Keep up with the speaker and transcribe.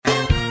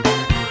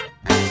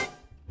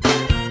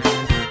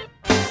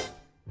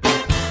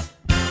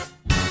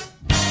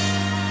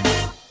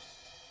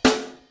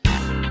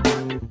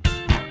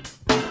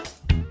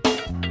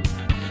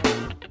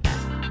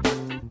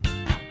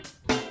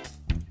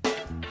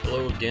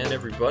Hello again,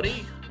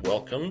 everybody.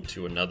 Welcome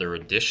to another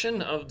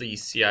edition of the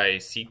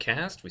CIAC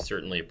Cast. We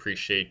certainly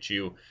appreciate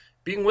you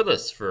being with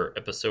us for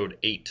episode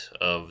 8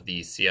 of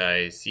the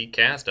CIAC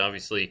Cast.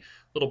 Obviously, a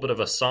little bit of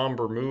a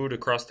somber mood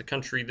across the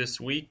country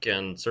this week,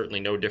 and certainly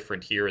no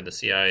different here in the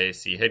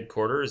CIAC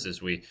headquarters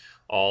as we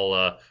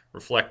all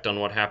reflect on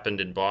what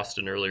happened in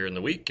Boston earlier in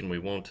the week, and we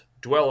won't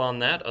dwell on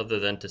that other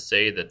than to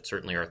say that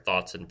certainly our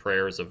thoughts and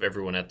prayers of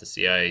everyone at the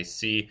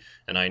CIAC,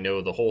 and I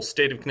know the whole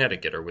state of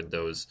Connecticut, are with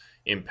those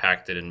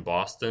impacted in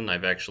Boston.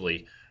 I've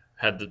actually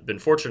been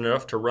fortunate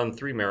enough to run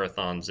 3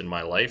 marathons in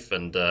my life,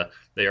 and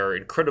they are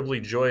incredibly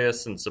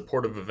joyous and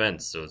supportive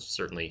events, so it's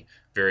certainly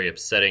very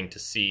upsetting to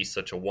see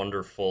such a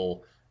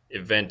wonderful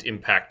event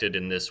impacted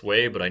in this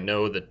way, but I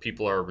know that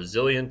people are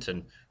resilient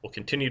and will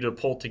continue to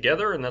pull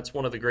together, and that's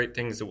one of the great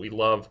things that we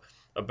love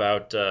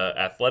about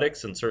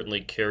athletics, and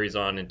certainly carries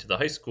on into the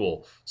high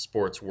school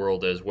sports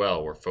world as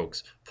well, where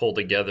folks pull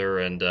together,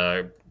 and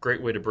a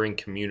great way to bring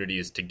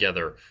communities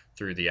together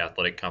through the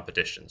athletic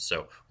competition.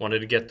 So wanted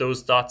to get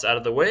those thoughts out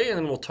of the way, and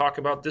then we'll talk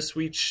about this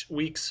week's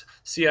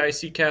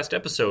CIAC Cast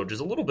episode, which is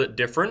a little bit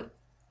different.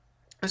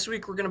 This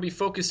week we're going to be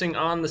focusing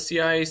on the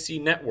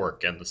CIAC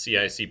network and the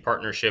CIAC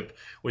partnership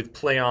with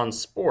Play On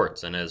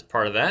Sports, and as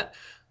part of that,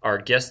 our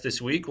guest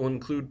this week will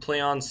include Play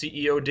On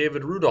CEO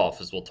David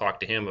Rudolph, as we'll talk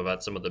to him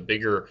about some of the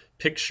bigger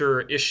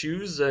picture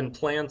issues and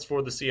plans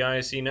for the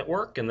CIAC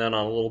network. And then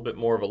on a little bit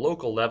more of a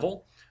local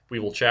level, we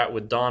will chat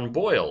with Don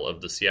Boyle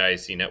of the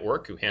CIAC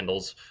network, who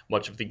handles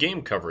much of the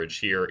game coverage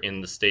here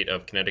in the state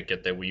of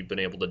Connecticut that we've been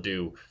able to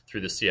do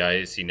through the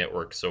CIAC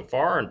network so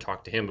far, and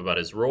talk to him about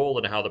his role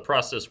and how the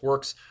process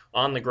works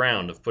on the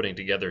ground of putting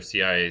together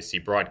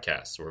CIAC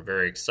broadcasts. So we're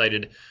very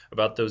excited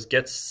about those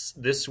guests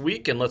this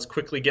week, and let's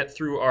quickly get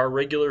through our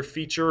regular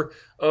feature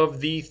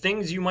of the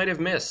things you might have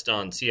missed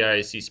on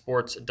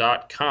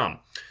CIACsports.com.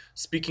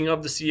 Speaking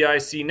of the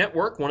CIAC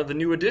network, one of the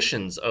new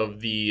additions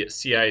of the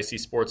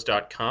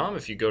CIACsports.com,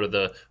 if you go to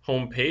the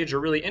home page, or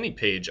really any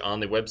page on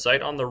the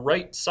website, on the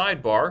right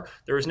sidebar,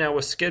 there is now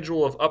a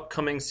schedule of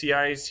upcoming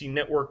CIAC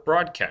network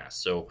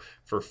broadcasts. So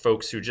for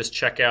folks who just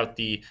check out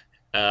the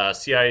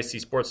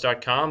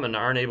CIACsports.com and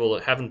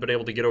haven't been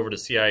able to get over to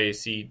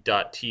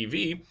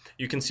CIAC.tv,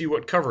 you can see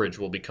what coverage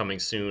will be coming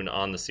soon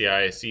on the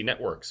CIAC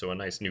network. So a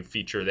nice new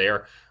feature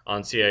there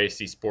on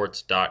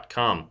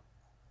CIACsports.com.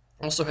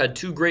 Also had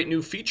 2 great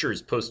new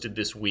features posted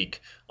this week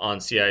on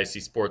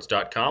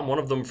CIACsports.com. One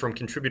of them from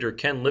contributor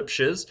Ken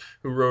Lipshiz,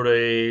 who wrote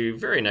a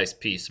very nice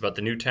piece about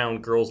the Newtown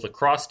girls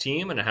lacrosse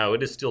team and how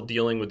it is still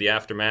dealing with the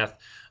aftermath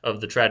of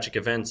the tragic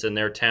events in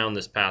their town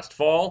this past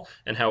fall,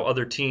 and how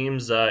other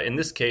teams, in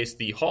this case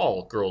the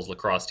Hall girls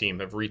lacrosse team,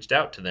 have reached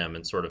out to them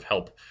and sort of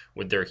help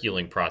with their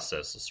healing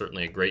process. So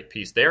certainly a great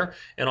piece there.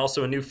 And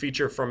also a new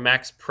feature from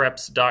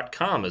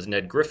MaxPreps.com, as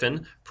Ned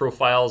Griffin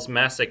profiles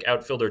Massac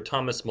outfielder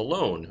Thomas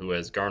Malone, who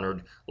has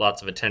garnered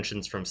lots of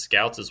attentions from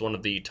scouts as one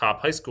of the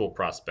top high school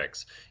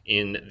prospects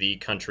in the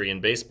country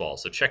in baseball.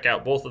 So check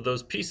out both of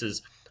those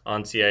pieces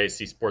on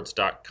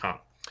CIACsports.com.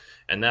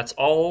 And that's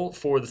all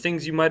for the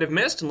things you might have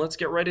missed, and let's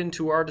get right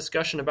into our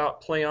discussion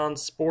about Play On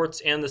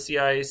Sports and the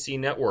CIAC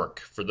network.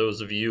 For those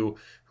of you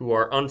who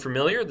are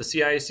unfamiliar, the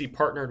CIAC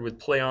partnered with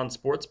Play On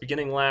Sports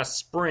beginning last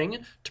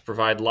spring to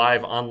provide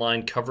live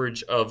online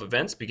coverage of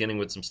events, beginning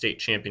with some state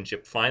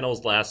championship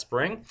finals last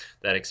spring.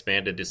 That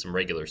expanded to some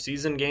regular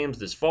season games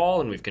this fall,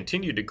 and we've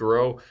continued to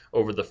grow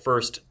over the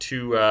first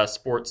 2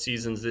 sports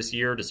seasons this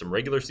year to some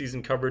regular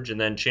season coverage and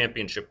then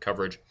championship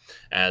coverage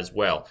as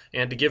well.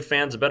 And to give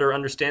fans a better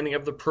understanding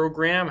of the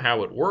program,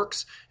 how it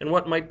works, and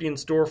what might be in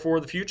store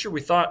for the future,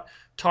 we thought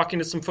talking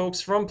to some folks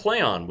from Play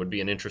On would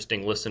be an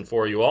interesting listen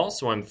for you all.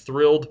 So I'm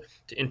thrilled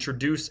to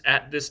introduce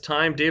at this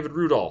time David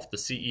Rudolph, the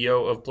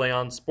CEO of Play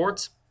On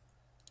Sports,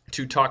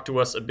 to talk to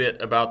us a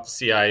bit about the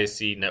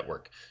CIAC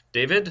network.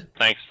 David?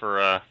 Thanks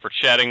for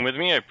chatting with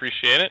me. I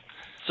appreciate it.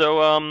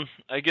 So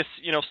I guess,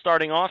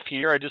 starting off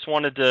here, I just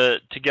wanted to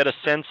get a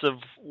sense of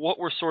what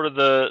were sort of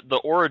the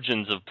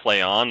origins of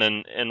Play On,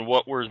 and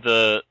what were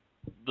the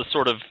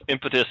sort of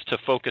impetus to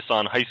focus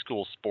on high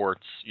school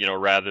sports,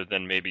 rather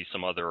than maybe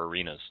some other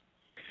arenas.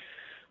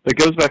 It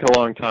goes back a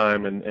long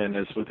time, and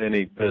as with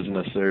any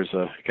business, there's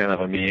a kind of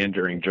a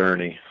meandering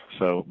journey.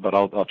 So, but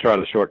I'll try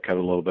to shortcut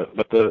a little bit.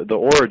 But the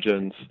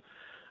origins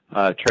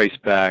trace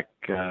back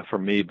for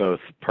me both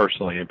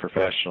personally and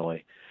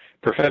professionally.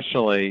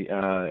 Professionally,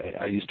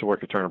 I used to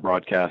work at Turner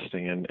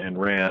Broadcasting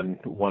and ran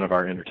one of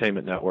our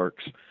entertainment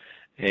networks,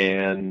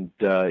 and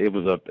it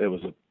was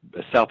a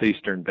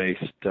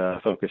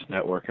southeastern-based focused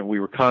network, and we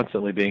were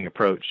constantly being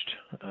approached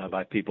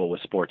by people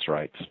with sports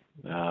rights.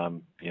 A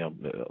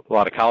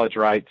lot of college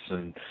rights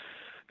and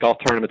golf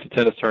tournaments and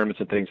tennis tournaments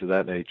and things of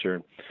that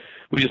nature.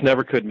 We just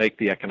never could make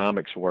the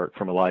economics work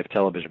from a live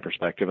television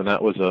perspective, and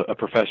that was a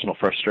professional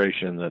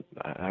frustration that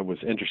I was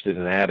interested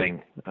in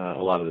adding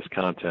a lot of this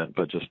content,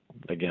 but just,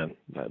 again,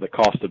 the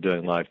cost of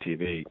doing live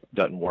TV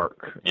doesn't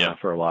work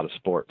for a lot of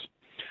sports.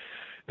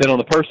 Then on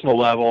the personal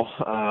level,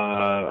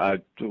 I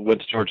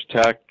went to Georgia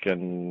Tech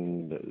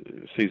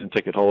and season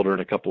ticket holder in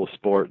a couple of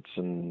sports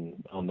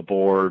and on the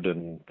board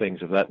and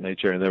things of that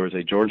nature. And there was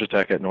a Georgia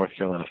Tech at North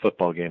Carolina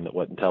football game that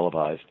wasn't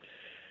televised.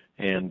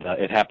 And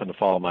it happened to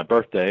fall on my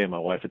birthday, and my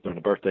wife had thrown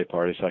a birthday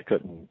party, so I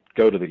couldn't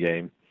go to the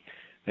game.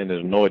 And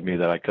it annoyed me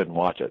that I couldn't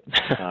watch it.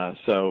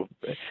 So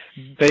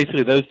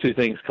basically those two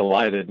things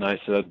collided, and I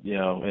said,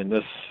 in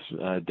this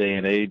day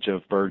and age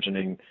of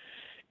burgeoning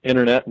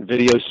internet and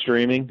video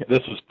streaming,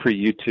 this was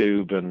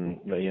pre-YouTube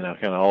and,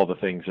 kind of all the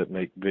things that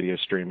make video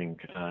streaming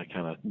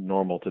kind of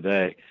normal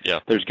today. Yeah.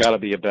 There's got to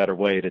be a better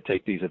way to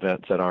take these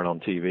events that aren't on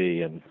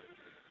TV and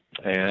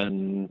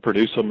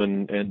produce them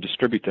and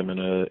distribute them in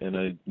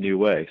a new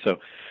way. So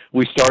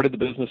we started the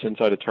business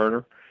inside of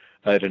Turner.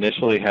 It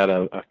initially had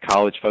a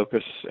college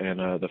focus, and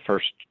the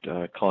first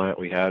client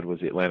we had was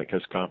the Atlantic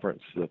Coast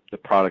Conference. The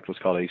product was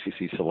called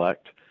ACC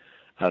Select.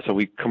 So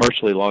we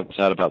commercially launched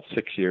that about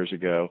 6 years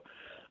ago.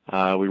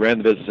 We ran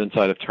the business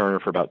inside of Turner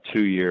for about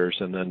 2 years,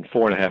 and then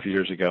 4.5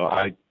 years ago,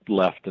 I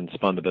left and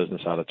spun the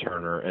business out of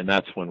Turner, and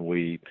that's when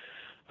we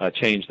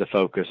changed the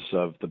focus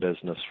of the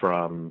business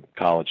from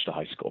college to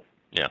high school.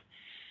 Yeah.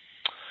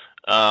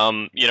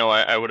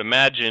 I would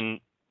imagine,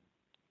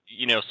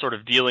 sort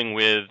of dealing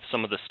with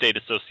some of the state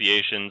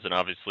associations, and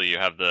obviously you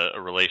have a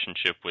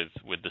relationship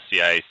with the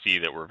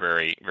CIAC that we're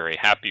very, very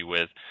happy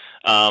with.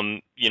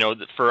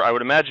 I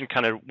would imagine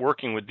kind of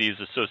working with these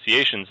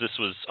associations, this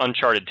was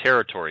uncharted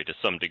territory to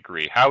some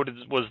degree. How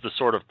was the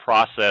sort of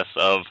process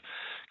of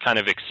kind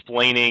of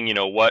explaining,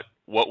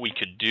 what we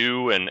could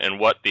do and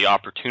what the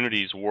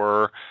opportunities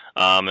were,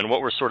 and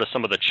what were sort of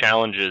some of the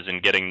challenges in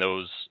getting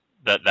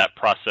that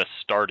process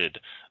started,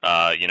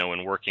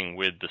 in working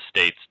with the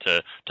states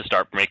to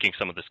start making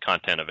some of this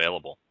content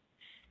available?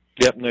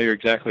 Yep, no, you're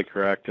exactly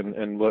correct.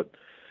 And what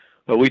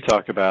we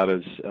talk about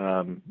is,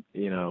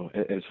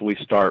 as we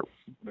start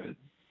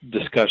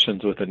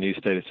discussions with a new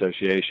state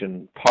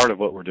association, part of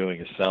what we're doing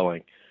is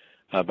selling,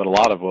 but a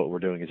lot of what we're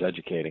doing is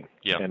educating.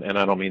 Yeah. And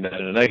I don't mean that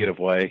in a negative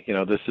way.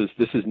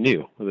 This is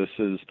new. This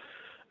is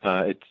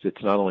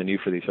it's not only new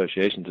for the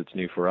associations, it's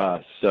new for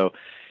us. So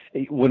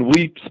when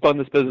we spun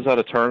this business out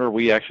of Turner,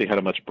 we actually had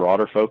a much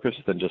broader focus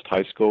than just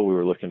high school. We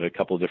were looking at a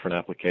couple of different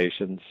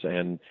applications,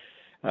 and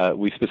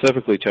we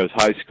specifically chose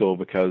high school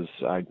because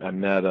I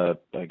met a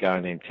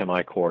guy named Tim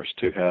Eichhorst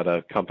who had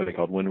a company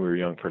called When We Were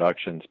Young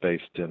Productions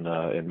based in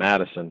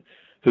Madison,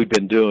 who'd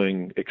been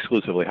doing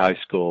exclusively high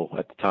school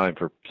at the time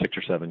for 6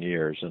 or 7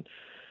 years. And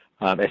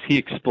as he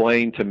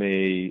explained to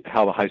me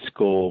how the high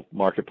school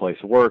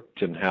marketplace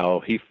worked and how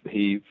he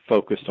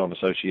focused on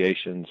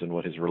associations and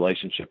what his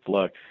relationship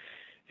looked,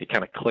 it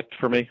kind of clicked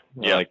for me.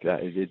 Yeah. Like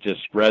it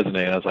just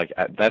resonated. I was like,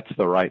 that's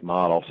the right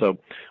model. So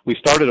we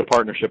started a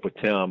partnership with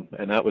Tim,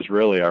 and that was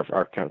really our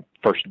kind of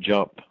first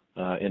jump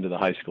into the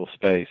high school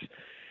space.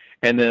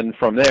 And then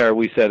from there,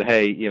 we said,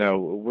 hey,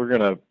 we're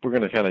gonna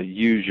kind of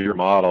use your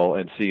model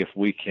and see if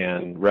we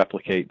can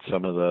replicate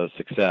some of the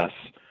success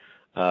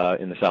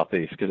in the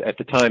Southeast. Because at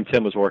the time,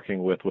 Tim was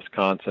working with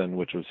Wisconsin,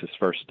 which was his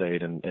first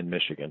state, and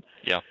Michigan.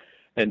 Yeah.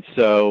 And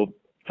so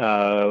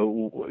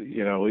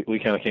we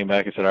kind of came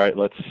back and said, all right,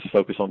 let's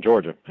focus on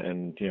Georgia.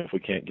 And, if we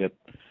can't get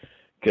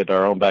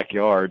our own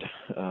backyard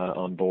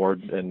on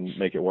board and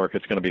make it work,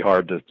 it's going to be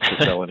hard to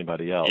sell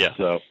anybody else. Yeah.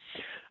 So,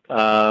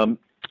 and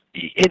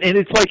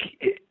it's like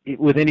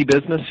with any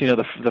business,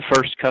 the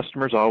first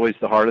customer is always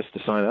the hardest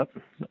to sign up.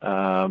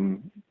 But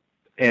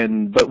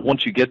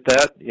once you get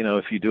that,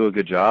 if you do a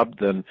good job,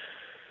 then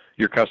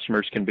your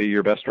customers can be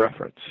your best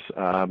reference.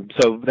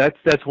 So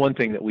that's one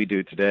thing that we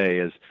do today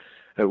is,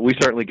 we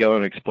certainly go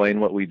and explain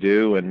what we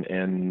do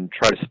and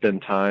try to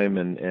spend time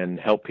and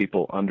help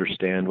people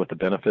understand what the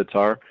benefits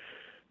are.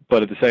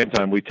 But at the same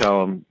time, we tell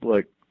them,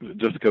 like,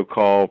 just go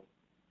call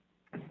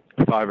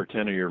 5 or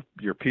 10 of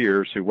your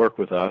peers who work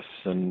with us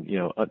and,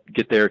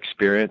 get their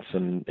experience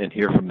and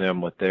hear from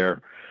them what the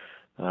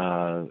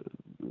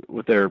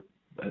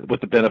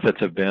benefits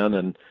have been.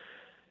 And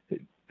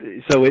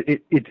so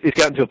it's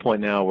gotten to a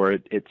point now where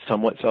it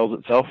somewhat sells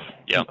itself.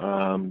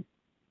 Yeah.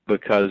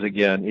 Because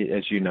again,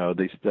 as you know,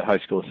 the high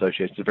school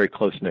association is a very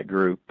close-knit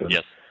group. And,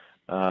 yes.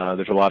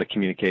 There's a lot of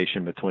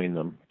communication between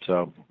them.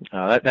 So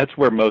that's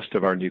where most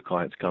of our new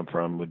clients come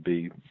from, would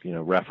be,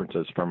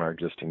 references from our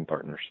existing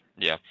partners.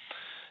 Yeah.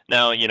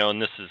 Now,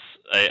 and this is,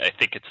 I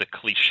think it's a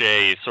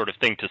cliche sort of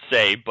thing to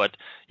say, but,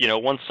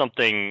 once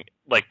something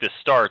like this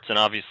starts, and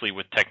obviously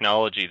with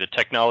technology, the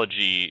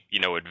technology,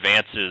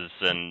 advances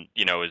and,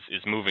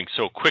 is moving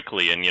so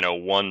quickly, and,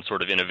 one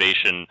sort of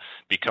innovation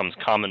becomes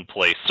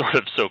commonplace sort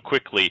of so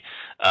quickly,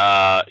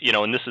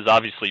 and this has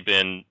obviously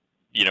been,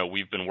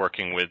 we've been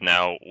working with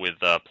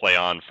Play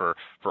On for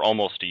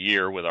almost a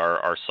year with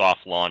our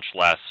soft launch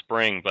last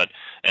spring,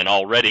 and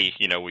already,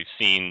 we've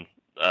seen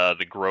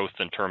the growth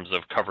in terms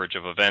of coverage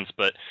of events.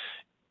 But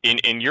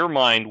in your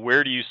mind,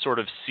 where do you sort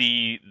of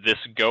see this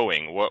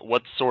going?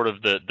 What's sort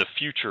of the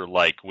future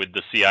like with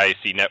the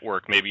CIAC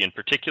network, maybe in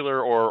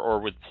particular, or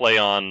with Play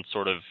On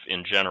sort of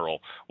in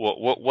general?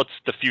 What's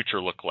the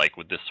future look like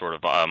with this sort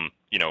of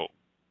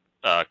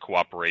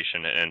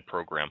cooperation and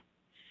program?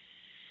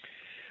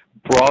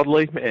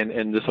 Broadly,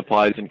 and this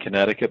applies in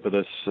Connecticut, but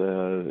this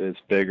is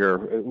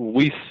bigger,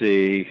 we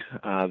see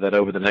that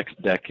over the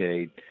next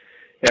decade,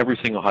 every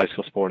single high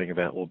school sporting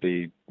event will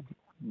be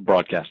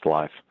broadcast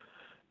live.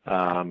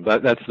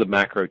 That's the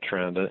macro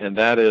trend, and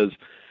that is,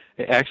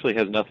 it actually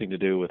has nothing to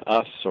do with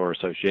us or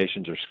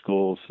associations or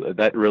schools.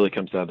 That really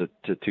comes down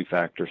to two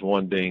factors,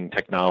 one being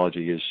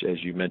technology,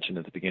 as you mentioned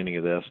at the beginning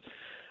of this,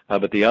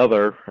 but the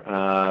other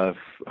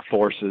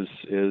force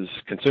is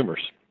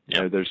consumers.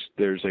 You know,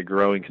 there's a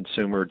growing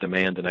consumer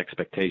demand and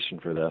expectation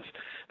for this.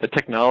 The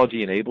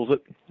technology enables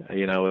it.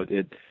 You know,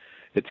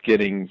 it's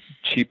getting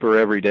cheaper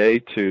every day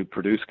to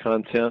produce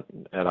content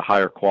at a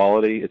higher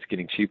quality. It's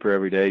getting cheaper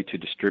every day to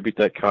distribute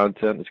that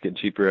content. It's getting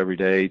cheaper every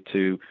day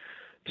to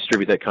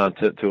distribute that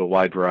content to a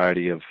wide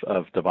variety of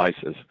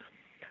devices.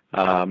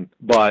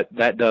 But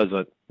that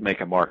doesn't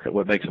make a market.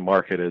 What makes a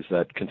market is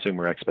that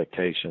consumer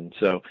expectation.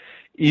 So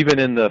even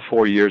in the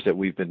 4 years that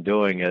we've been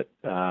doing it,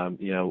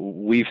 you know,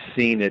 we've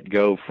seen it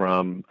go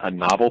from a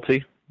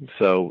novelty.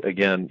 So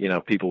again, you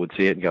know, people would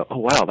see it and go, "Oh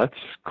wow, that's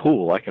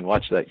cool. I can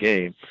watch that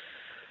game."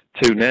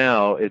 To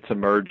now, it's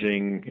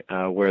emerging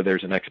where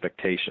there's an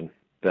expectation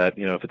that,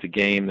 you know, if it's a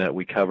game that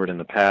we covered in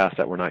the past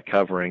that we're not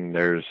covering,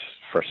 there's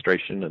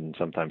frustration and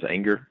sometimes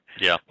anger.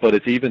 Yeah. But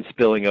it's even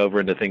spilling over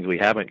into things we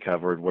haven't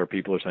covered where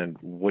people are saying,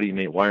 "What do you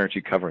mean? Why aren't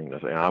you covering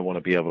this? I want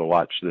to be able to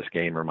watch this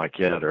game, or my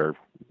kid, or."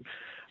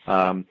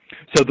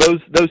 So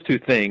those two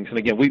things, and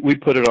again, we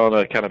put it on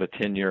a kind of a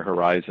 10-year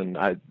horizon.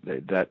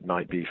 That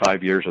might be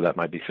 5 years, or that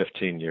might be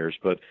 15 years,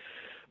 but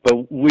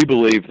we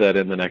believe that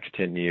in the next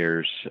 10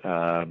 years,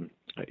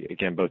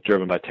 again, both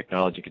driven by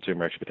technology and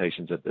consumer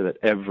expectations, that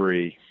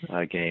every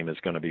game is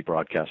going to be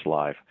broadcast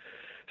live.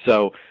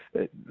 So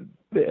to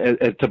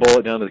boil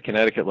it down to the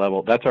Connecticut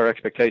level, that's our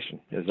expectation,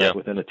 is that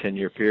within a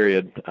 10-year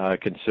period,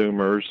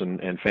 consumers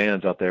and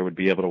fans out there would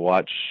be able to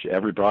watch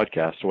every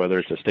broadcast, whether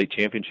it's a state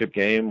championship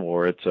game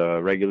or it's a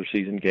regular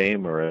season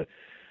game or a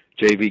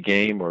JV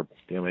game, or,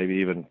 you know, maybe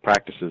even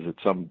practices at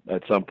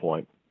some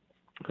point.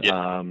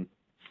 Yeah.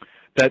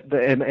 That's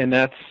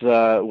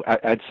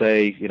I'd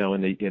say, you know,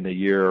 in the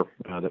year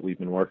that we've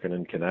been working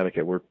in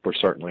Connecticut, we're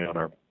certainly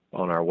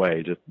on our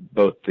way. Just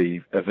both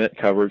the event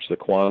coverage, the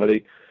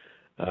quantity,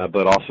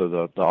 but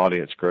also the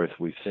audience growth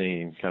we've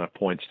seen kind of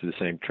points to the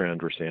same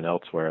trend we're seeing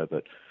elsewhere.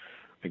 That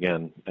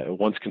again,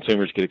 once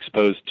consumers get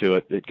exposed to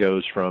it, it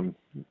goes from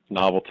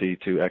novelty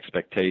to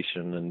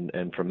expectation,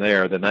 and from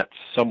there, then that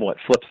somewhat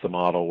flips the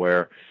model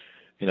where,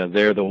 you know,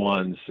 they're the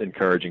ones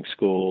encouraging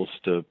schools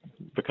to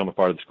become a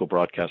part of the school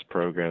broadcast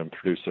program,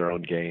 produce their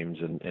own games,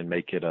 and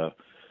make it a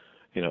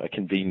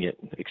convenient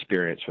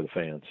experience for the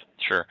fans.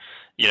 Sure.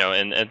 You know,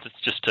 and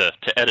just to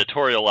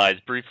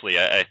editorialize briefly,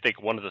 I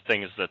think one of the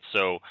things that's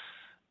so,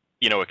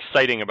 you know,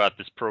 exciting about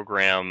this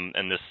program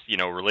and this, you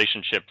know,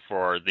 relationship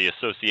for the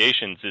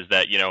associations is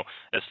that, you know,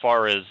 as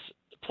far as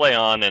Play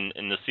On and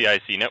the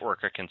CIC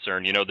network are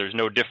concerned, you know, there's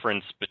no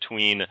difference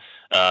between,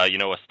 you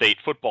know, a state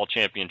football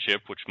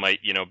championship, which might,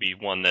 you know, be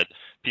one that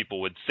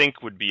people would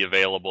think would be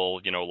available,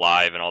 you know,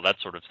 live and all that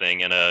sort of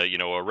thing, and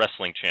a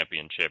wrestling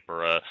championship,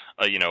 or a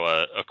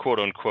quote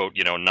unquote,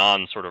 you know,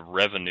 non sort of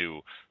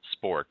revenue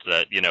sport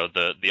that, you know,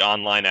 the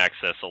online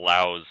access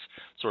allows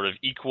sort of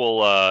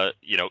equal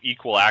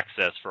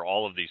access for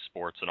all of these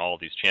sports and all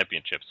of these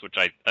championships, which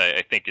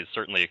I think is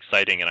certainly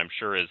exciting, and I'm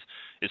sure is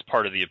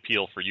part of the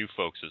appeal for you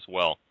folks as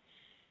well.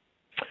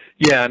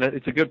 Yeah, and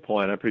it's a good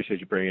point. I appreciate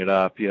you bringing it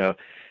up. You know,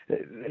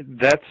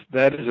 that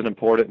is an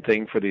important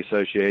thing for the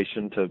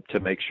association to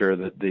make sure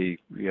that the,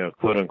 you know,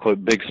 quote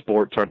unquote big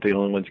sports aren't the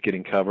only ones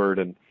getting covered,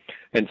 and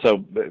so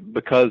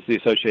because the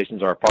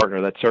associations are a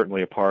partner, that's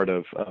certainly a part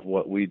of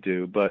what we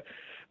do. But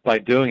by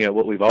doing it,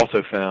 what we've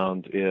also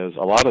found is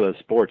a lot of those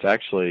sports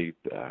actually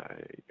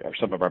are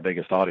some of our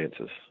biggest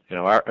audiences. You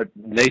know, our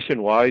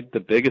nationwide, the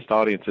biggest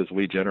audiences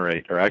we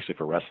generate are actually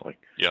for wrestling.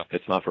 Yeah.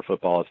 It's not for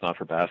football. It's not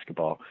for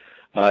basketball.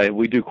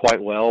 We do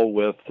quite well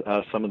with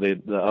some of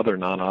the other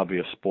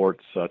non-obvious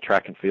sports.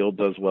 Track and field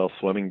does well.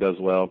 Swimming does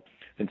well.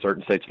 In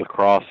certain states,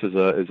 lacrosse is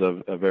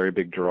a very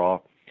big draw.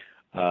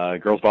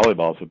 Girls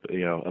volleyball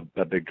is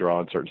a big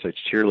draw in certain states.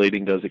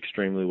 Cheerleading does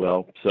extremely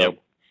well. So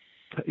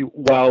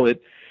while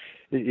it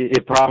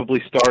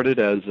probably started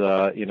as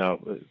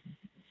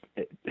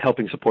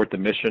helping support the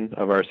mission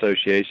of our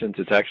associations,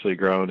 it's actually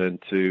grown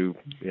into,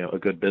 you know, a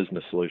good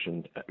business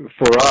solution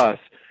for us.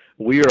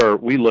 We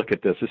look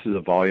at this is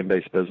a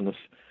volume-based business.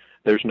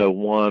 There's no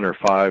 1 or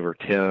 5 or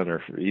 10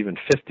 or even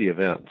 50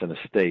 events in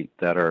a state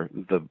that are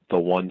the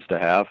ones to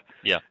have.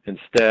 Yeah.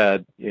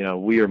 Instead, you know,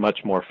 we are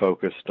much more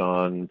focused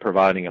on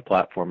providing a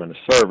platform and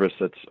a service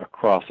that's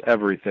across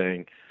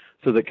everything,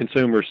 so that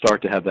consumers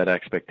start to have that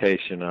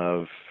expectation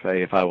of,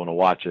 hey, if I want to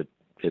watch it,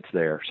 it's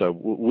there. So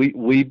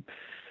we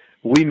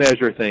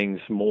measure things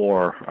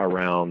more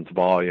around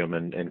volume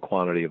and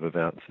quantity of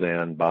events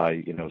than by,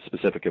 you know,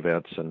 specific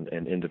events and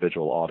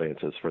individual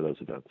audiences for those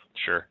events.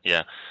 Sure.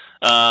 Yeah.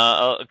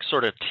 I'll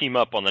sort of team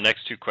up on the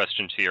next two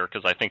questions here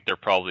because I think they're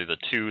probably the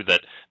two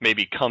that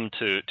maybe come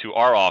to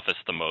our office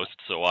the most.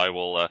 So I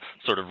will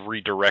sort of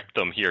redirect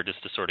them here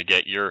just to sort of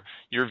get your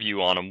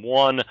view on them.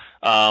 One,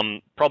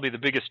 probably the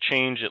biggest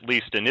change, at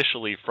least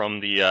initially, from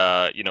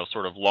the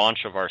sort of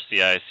launch of our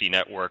CISC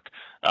network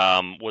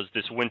was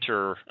this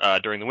winter.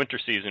 During the winter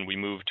season, we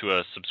moved to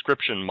a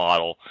subscription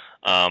model.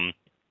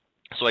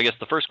 So I guess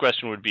the first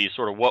question would be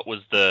sort of what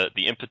was the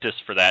impetus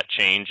for that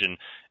change,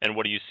 and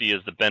what do you see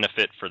as the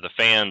benefit for the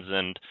fans?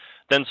 And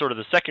then sort of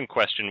the second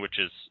question, which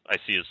is I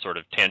see as sort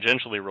of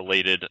tangentially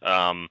related,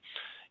 and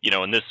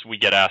this we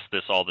get asked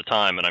this all the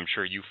time, and I'm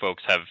sure you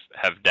folks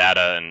have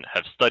data and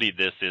have studied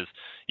this, is,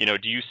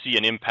 do you see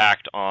an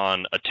impact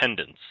on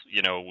attendance,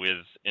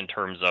 with in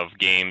terms of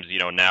games,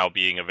 now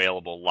being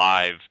available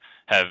live?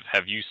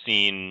 Have you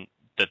seen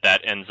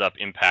that ends up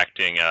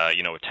impacting,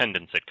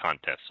 attendance at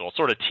contests? So I'll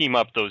sort of team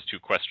up those two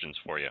questions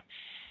for you.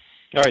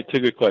 All right, two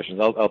good questions.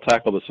 I'll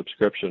tackle the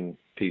subscription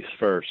piece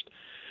first.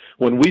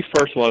 When we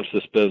first launched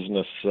this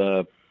business 6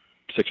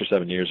 or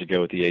 7 years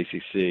ago at the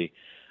ACC,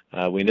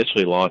 we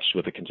initially launched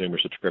with a consumer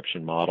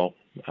subscription model,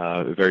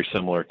 very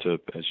similar to,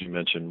 as you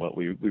mentioned, what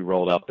we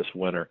rolled out this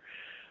winter.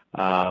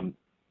 And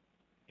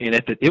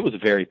it was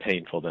very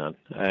painful then.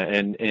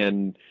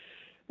 And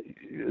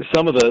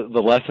some of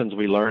the lessons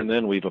we learned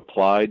then we've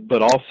applied,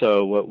 but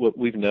also what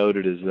we've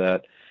noted is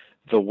that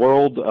the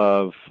world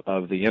of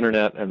the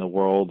internet and the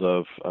world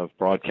of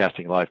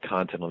broadcasting live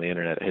content on the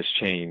internet has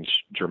changed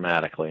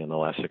dramatically in the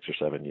last 6 or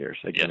 7 years.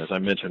 Again, Yes. As I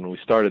mentioned, when we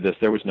started this,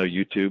 there was no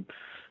YouTube.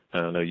 I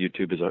don't know,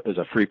 YouTube is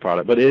a free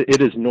product, but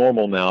it is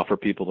normal now for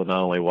people to not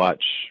only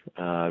watch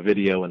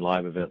video and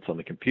live events on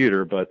the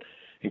computer, but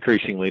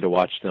increasingly to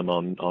watch them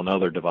on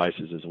other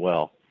devices as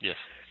well. Yes.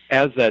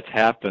 As that's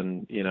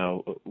happened,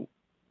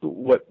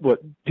 what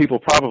people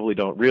probably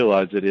don't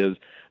realize it is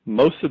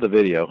most of the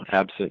video,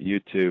 absent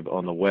YouTube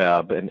on the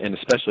web, and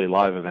especially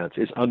live events,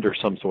 is under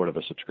some sort of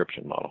a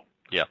subscription model.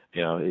 Yeah.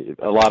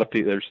 A lot of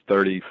people, there's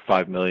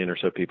 35 million or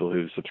so people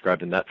who subscribe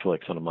to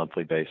Netflix on a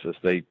monthly basis.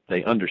 They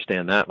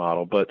understand that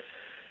model, but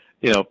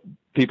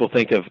people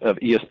think of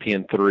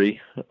ESPN3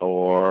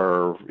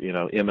 or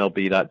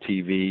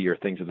MLB.TV or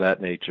things of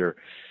that nature.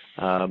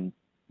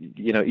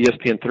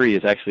 ESPN3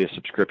 is actually a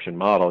subscription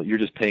model. You're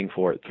just paying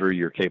for it through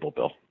your cable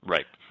bill.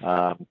 Right.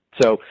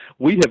 So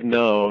we have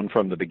known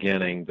from the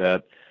beginning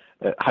that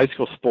high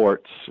school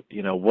sports,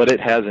 what it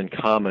has in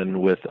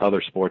common with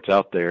other sports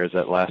out there is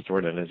that last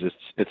word, and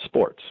it's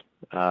sports,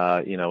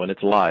 and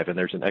it's live, and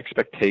there's an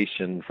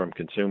expectation from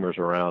consumers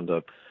around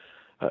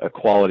a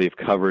quality of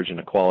coverage and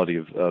a quality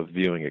of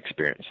viewing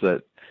experience.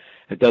 That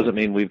it doesn't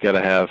mean we've got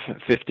to have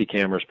 50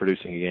 cameras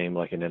producing a game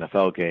like an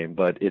NFL game,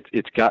 but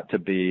it's got to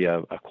be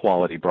a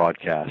quality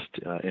broadcast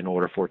in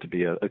order for it to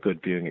be a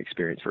good viewing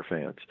experience for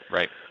fans.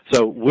 Right.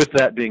 So with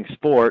that being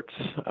sports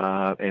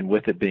and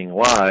with it being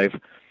live,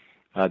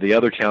 the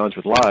other challenge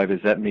with live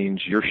is that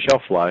means your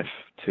shelf life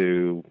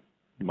to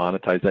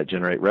monetize that,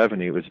 generate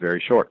revenue, is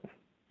very short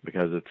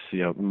because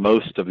it's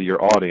most of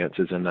your audience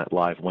is in that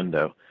live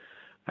window.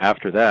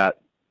 After that,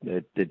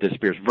 it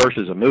disappears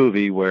versus a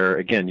movie where,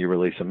 again, you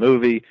release a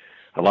movie.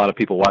 A lot of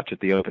people watch it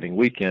the opening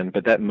weekend,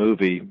 but that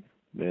movie,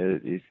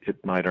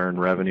 it might earn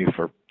revenue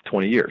for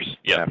 20 years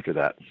after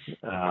that.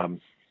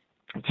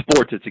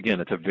 Sports,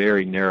 it's a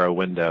very narrow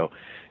window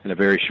and a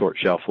very short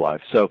shelf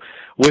life. So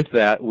with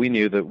that, we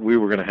knew that we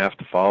were going to have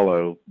to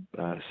follow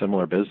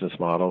similar business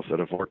models that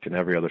have worked in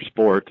every other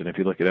sport. And if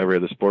you look at every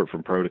other sport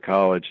from pro to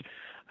college,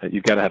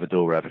 you've got to have a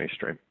dual revenue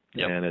stream.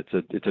 Yep. And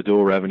it's a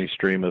dual revenue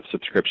stream of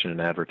subscription and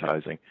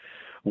advertising.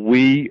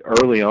 We,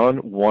 early on,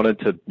 wanted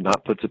to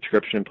not put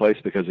subscription in place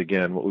because,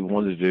 again, what we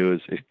wanted to do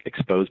is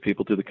expose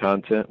people to the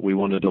content. We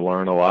wanted to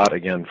learn a lot,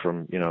 again,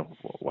 from,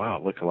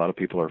 wow, look, a lot of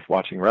people are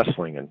watching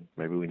wrestling, and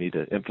maybe we need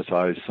to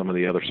emphasize some of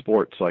the other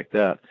sports like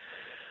that.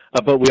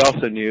 But we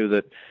also knew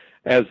that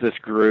as this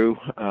grew,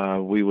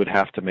 we would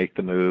have to make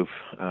the move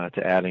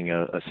to adding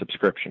a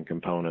subscription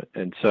component.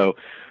 And so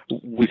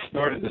we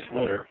started this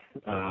winter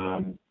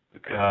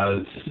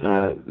because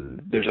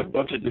there's a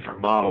bunch of different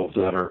models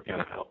that are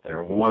kind of out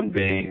there. One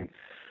being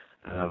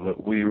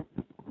what we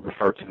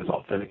refer to as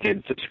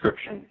authenticated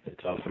subscription.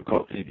 It's also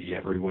called TV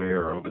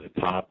Everywhere or Over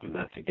the Top, and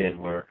that's, again,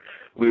 where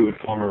we would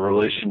form a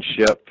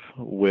relationship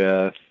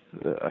with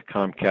a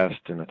Comcast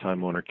and a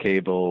Time Warner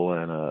Cable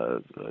and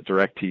a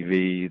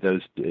DirecTV,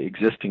 those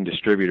existing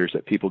distributors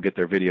that people get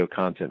their video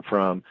content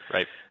from.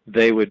 Right.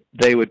 They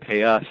would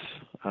pay us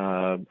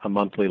a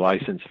monthly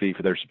license fee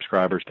for their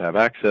subscribers to have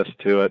access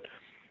to it.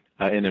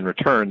 And in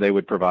return, they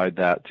would provide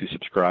that to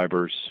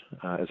subscribers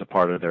as a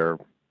part of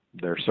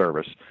their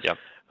service. Yep.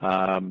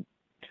 And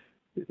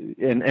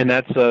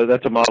that's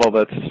a model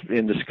that's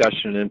in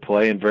discussion and in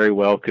play, and very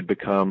well could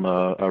become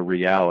a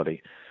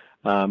reality.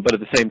 But at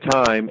the same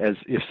time, as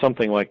if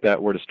something like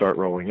that were to start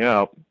rolling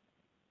out,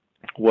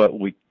 what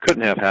we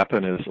couldn't have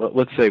happen is,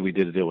 let's say we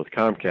did a deal with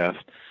Comcast.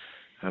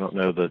 I don't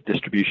know the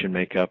distribution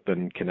makeup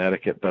in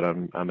Connecticut, but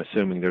I'm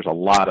assuming there's a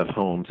lot of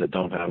homes that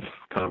don't have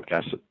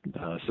Comcast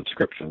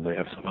subscription. They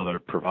have some other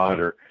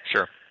provider.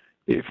 Sure.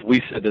 if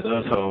we said to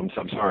those homes,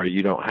 I'm sorry,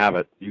 you don't have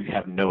it, you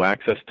have no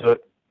access to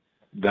it,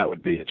 that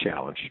would be a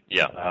challenge.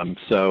 Yeah.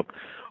 So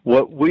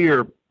what we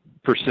are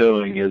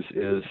pursuing is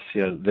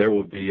there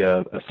will be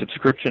a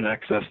subscription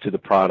access to the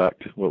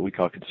product, what we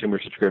call consumer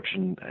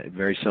subscription,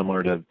 very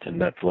similar to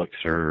Netflix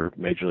or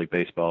Major League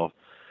Baseball's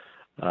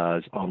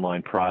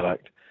online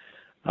product.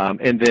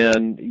 And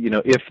then,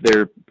 if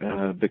there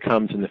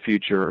becomes in the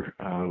future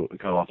we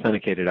call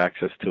authenticated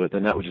access to it,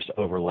 then that would just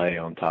overlay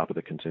on top of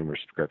the consumer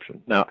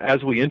subscription. Now,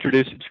 as we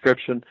introduce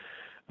subscription,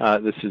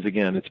 this is,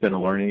 again, it's been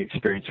a learning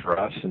experience for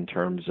us in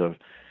terms of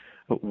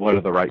what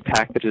are the right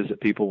packages that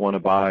people want to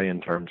buy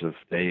in terms of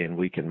day and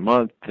week and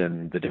month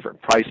and the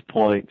different price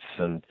points.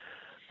 And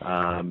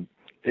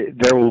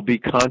there will be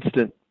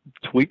constant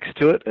tweaks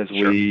to it as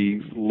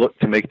we look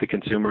to make the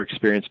consumer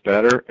experience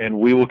better, and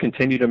we will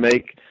continue to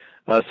make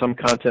some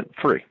content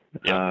free.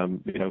 Yeah.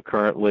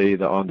 Currently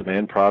the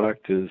on-demand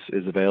product is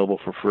available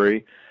for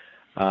free.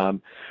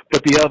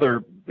 But the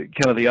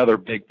other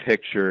big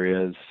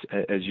picture is,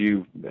 as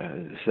you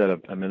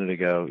said a minute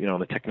ago, on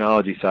the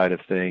technology side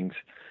of things,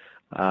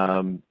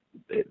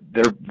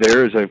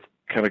 there is a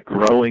kind of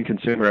growing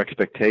consumer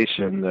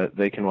expectation that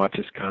they can watch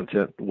this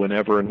content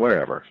whenever and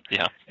wherever.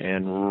 Yeah.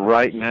 And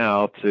right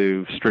now,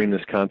 to stream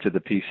this content to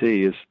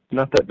PC is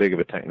not that big of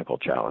a technical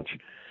challenge.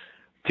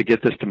 To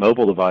get this to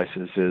mobile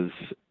devices is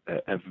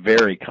a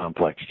very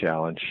complex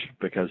challenge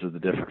because of the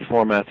different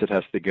formats it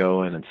has to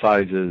go in and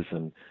sizes,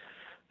 and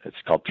it's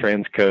called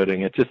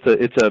transcoding.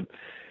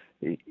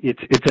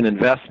 It's an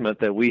investment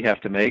that we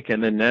have to make,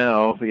 and then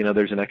now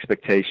there's an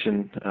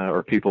expectation,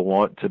 or people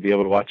want to be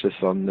able to watch this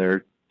on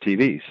their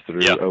TVs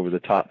through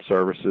over-the-top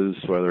services,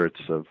 whether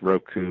it's a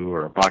Roku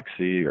or a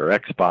Boxee or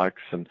Xbox,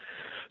 and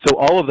so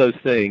all of those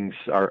things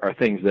are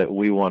things that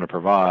we want to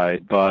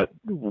provide, but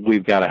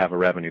we've got to have a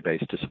revenue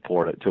base to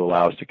support it to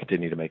allow us to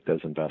continue to make those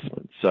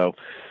investments. So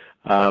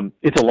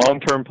it's a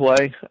long-term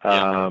play.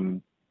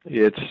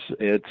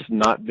 It's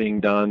not being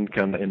done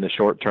kind of in the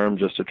short term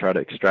just to try to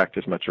extract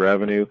as much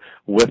revenue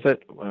with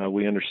it.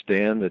 We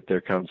understand that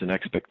there comes an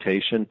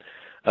expectation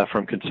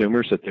from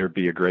consumers that there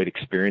be a great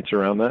experience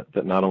around that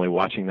not only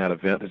watching that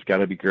event has got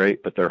to be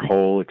great, but their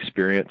whole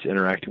experience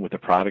interacting with the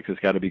product has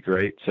got to be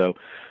great. So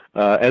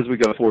as we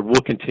go forward,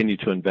 we'll continue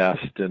to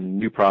invest in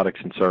new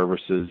products and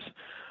services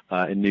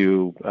and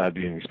new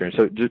viewing experience.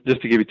 So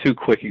just to give you two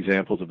quick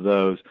examples of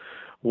those,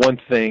 one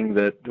thing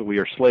that we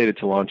are slated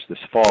to launch this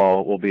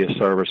fall will be a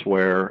service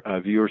where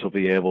viewers will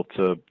be able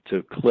to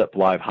clip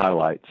live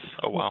highlights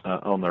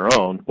on their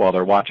own while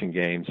they're watching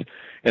games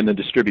and then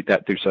distribute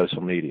that through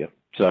social media.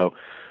 So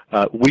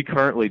we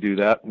currently do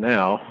that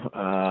now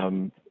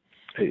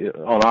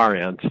on our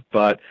end,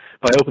 but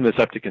if I open this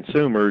up to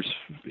consumers,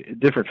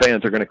 different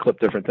fans are going to clip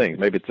different things.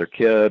 Maybe it's their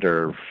kid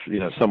or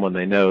someone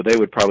they know. They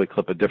would probably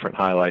clip a different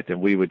highlight than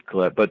we would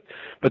clip. But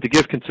to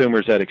give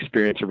consumers that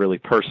experience, to really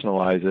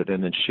personalize it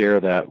and then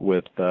share that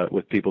with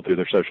people through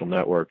their social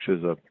networks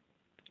is a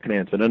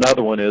enhancement.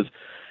 Another one is,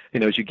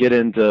 as you get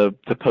into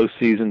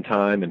postseason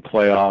time and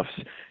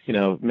playoffs,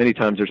 many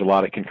times there's a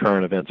lot of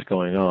concurrent events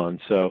going on.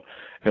 So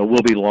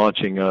we'll be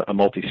launching a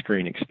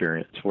multi-screen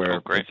experience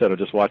where instead of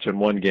just watching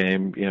one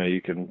game,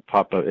 you can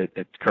pop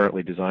it's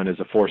currently designed as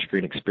a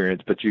 4-screen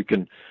experience, but you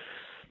can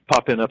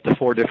pop in up to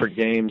 4 different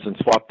games and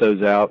swap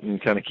those out and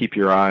kind of keep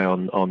your eye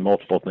on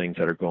multiple things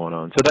that are going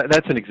on. So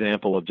that's an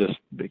example of just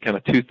kind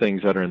of 2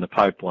 things that are in the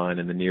pipeline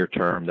in the near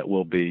term that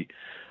we'll be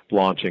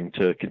launching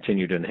to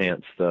continue to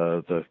enhance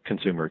the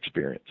consumer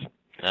experience.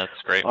 That's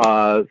great.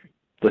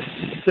 The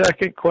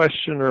second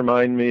question,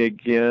 remind me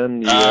again.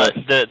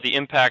 The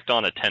impact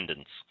on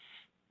attendance.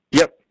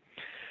 Yep,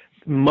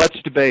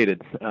 much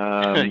debated,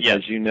 Yes.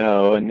 as you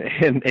know, and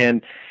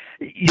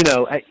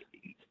I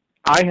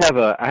have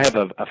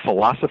a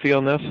philosophy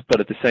on this, but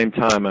at the same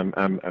time,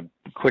 I'm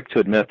quick to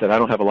admit that I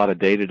don't have a lot of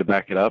data to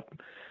back it up.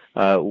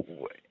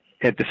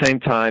 At the same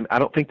time, I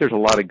don't think there's a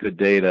lot of good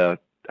data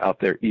out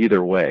there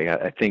either way.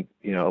 I think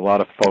a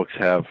lot of folks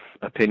have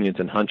opinions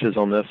and hunches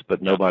on this,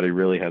 but nobody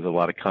really has a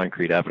lot of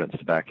concrete evidence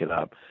to back it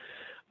up.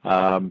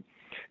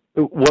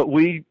 What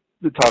we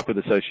talk with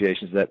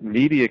associations is that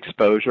media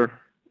exposure,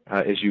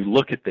 as you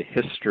look at the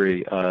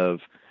history of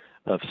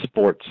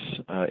sports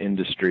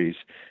industries,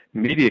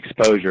 media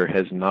exposure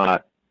has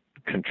not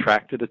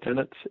contracted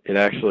attendance. It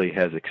actually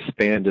has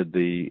expanded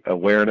the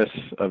awareness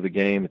of the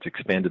game. It's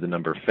expanded the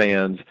number of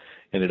fans,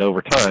 and it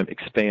over time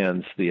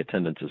expands the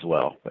attendance as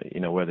well.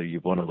 Whether you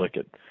want to look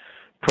at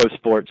pro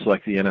sports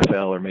like the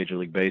NFL or Major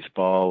League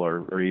Baseball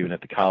or even at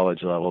the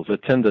college levels,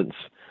 attendance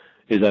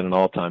is at an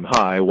all-time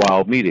high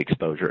while media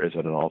exposure is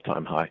at an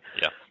all-time high.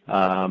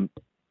 Yeah.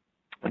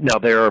 Now,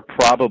 there are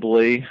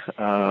probably,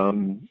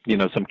 some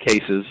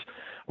cases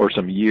or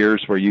some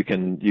years where you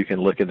can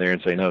look in there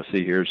and say, no,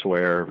 see, here's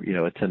where,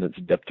 attendance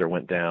dipped or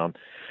went down.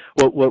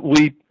 What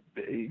we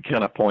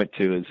kind of point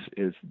to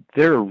is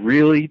there are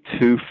really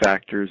 2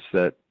 factors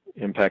that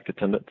impact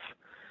attendance.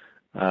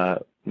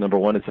 Number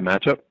one is the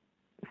matchup.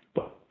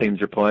 Both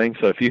teams are playing.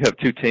 So if you have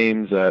 2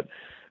 teams that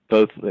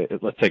both,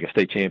 let's take a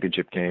state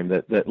championship game,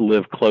 that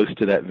live close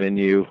to that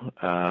venue,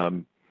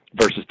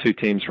 versus two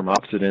teams from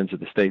opposite ends of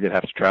the state that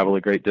have to travel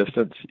a great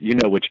distance, you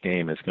know which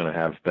game is going to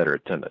have better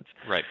attendance.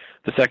 Right.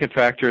 The second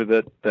factor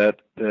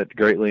that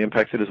greatly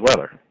impacts it is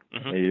weather.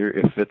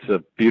 If it's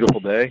a beautiful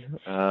day,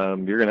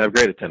 you're going to have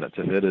great attendance.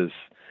 If it is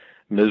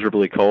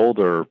miserably cold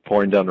or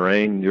pouring down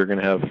rain, you're going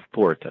to have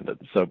poor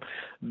attendance. So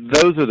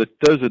those are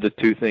the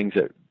two things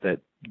that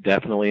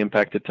definitely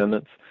impact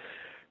attendance.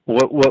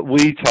 What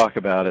we talk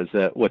about is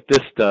that what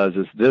this does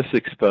is this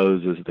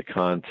exposes the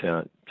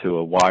content to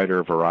a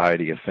wider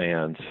variety of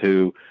fans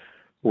who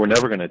were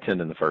never going to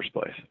attend in the first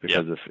place.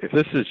 Because if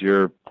this is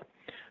your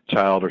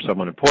child or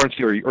someone important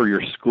to you or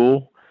your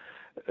school,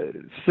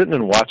 sitting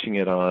and watching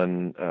it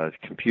on a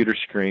computer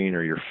screen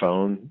or your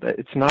phone,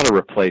 it's not a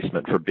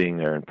replacement for being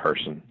there in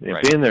person.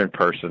 Right. Being there in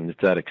person,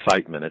 it's that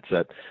excitement. It's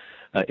that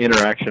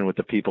interaction with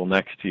the people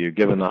next to you,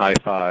 giving the high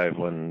five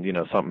when,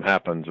 something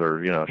happens,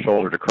 or,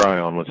 shoulder to cry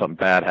on when something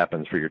bad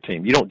happens for your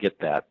team. You don't get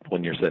that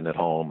when you're sitting at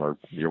home or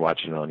you're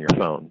watching it on your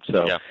phone.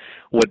 So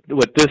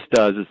what this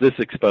does is this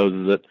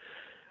exposes it,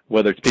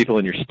 whether it's people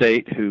in your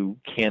state who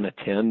can't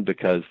attend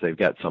because they've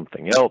got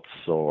something else,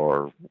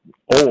 or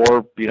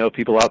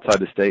people outside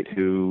the state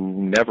who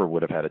never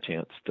would have had a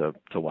chance to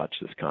watch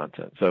this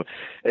content. So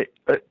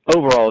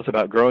overall, it's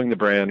about growing the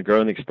brand,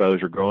 growing the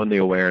exposure, growing the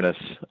awareness,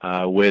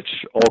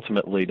 which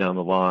ultimately down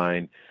the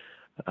line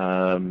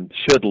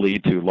should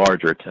lead to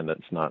larger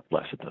attendance, not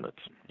less attendance.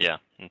 Yeah,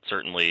 and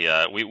certainly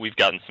we've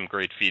gotten some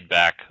great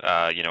feedback,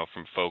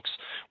 from folks,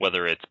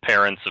 whether it's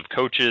parents of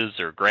coaches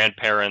or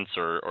grandparents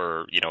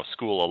or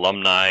school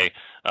alumni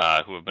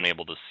who have been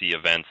able to see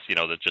events,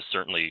 that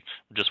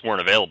just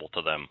weren't available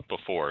to them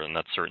before, and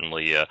that's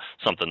certainly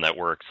something that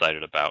we're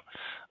excited about.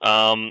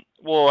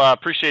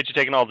 Appreciate you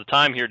taking all the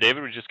time here,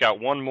 David. We just got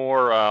one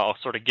more. I'll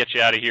sort of get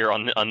you out of here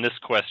on this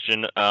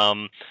question.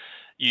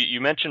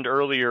 You mentioned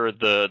earlier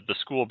the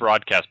school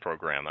broadcast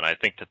program, and I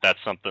think that's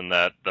something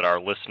that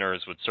our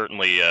listeners would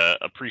certainly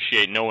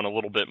appreciate knowing a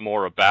little bit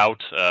more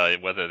about,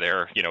 whether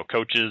they're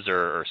coaches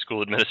or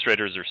school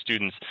administrators or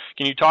students.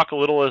 Can you talk a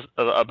little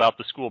about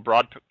the school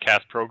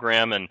broadcast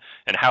program and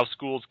how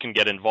schools can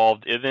get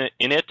involved in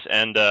it,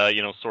 and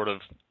sort of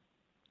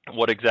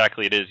what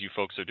exactly it is you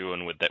folks are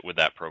doing with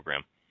that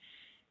program?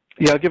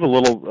 Yeah, I'll give a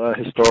little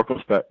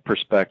historical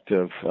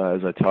perspective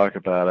as I talk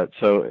about it.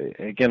 So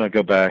again, I'll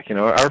go back.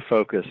 Our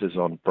focus is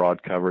on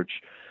broad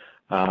coverage.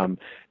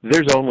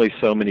 There's only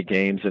so many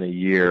games in a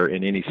year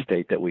in any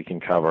state that we can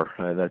cover.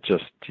 That's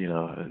just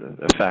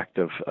a fact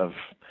of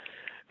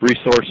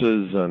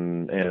resources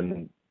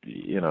and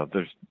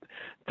there's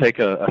take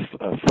a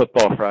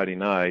football Friday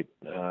night.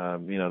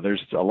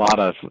 There's a lot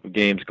of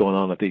games going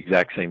on at the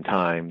exact same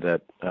time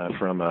that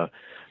from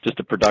just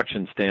a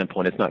production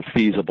standpoint, it's not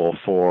feasible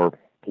for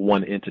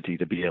one entity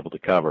to be able to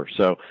cover.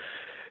 So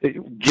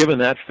given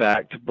that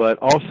fact, but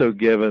also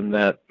given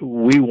that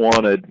we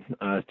wanted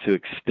to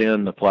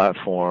extend the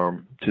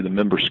platform to the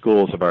member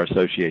schools of our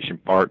association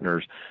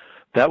partners,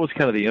 that was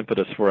kind of the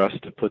impetus for us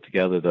to put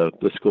together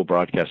the school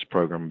broadcast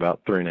program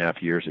about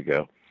 3.5 years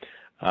ago.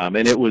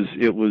 And it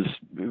was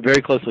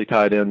very closely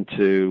tied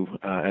into,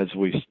 as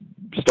we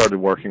started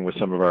working with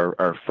some of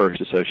our first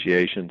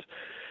associations,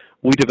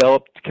 we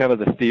developed kind of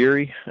the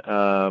theory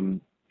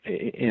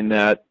in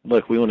that,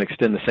 look, we want to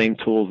extend the same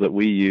tools that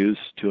we use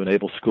to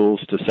enable schools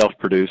to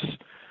self-produce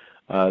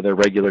their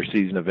regular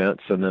season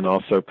events and then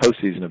also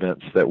postseason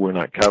events that we're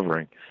not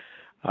covering.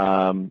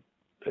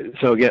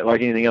 So again,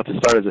 like anything else, it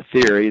started as a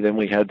theory, then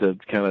we had to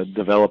kind of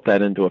develop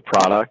that into a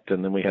product,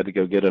 and then we had to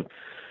go get a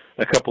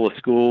couple of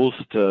schools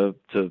to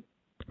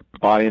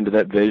buy into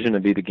that vision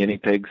and be the guinea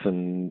pigs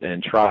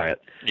and try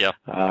it. Yeah.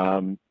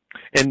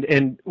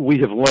 And we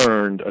have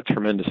learned a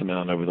tremendous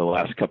amount over the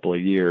last couple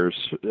of years,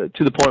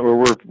 to the point where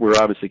we're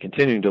obviously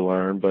continuing to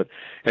learn. But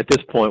at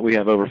this point, we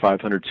have over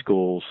 500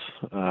 schools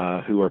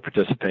who are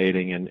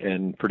participating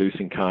and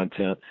producing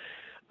content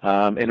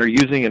and are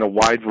using it in a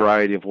wide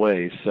variety of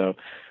ways. So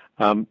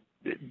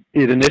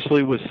it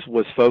initially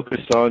was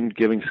focused on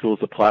giving schools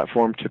a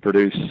platform to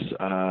produce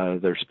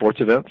their sports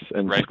events,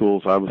 and right.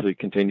 Schools obviously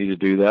continue to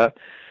do that.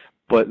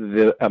 But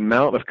the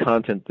amount of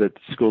content that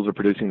schools are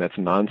producing that's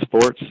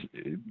non-sports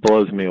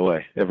blows me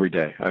away every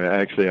day.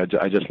 I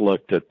just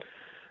looked at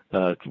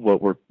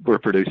what we're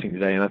producing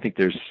today, and I think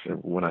there's,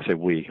 when I say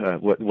we,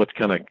 what's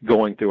kind of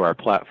going through our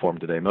platform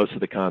today. Most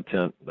of the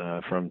content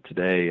from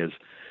today is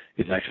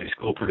actually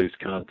school-produced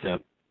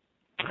content.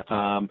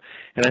 And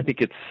I think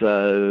it's,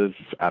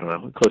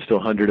 close to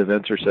 100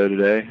 events or so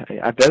today.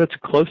 I bet it's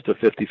close to a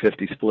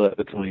 50-50 split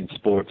between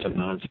sports and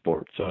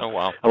non-sports. So oh,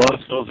 wow. A lot of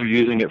schools are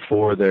using it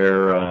for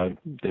their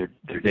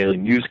daily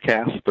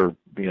newscast, or,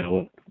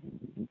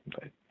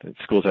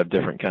 schools have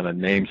different kind of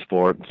names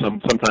for it.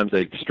 Sometimes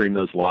they stream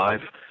those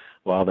live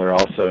while they're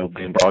also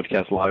being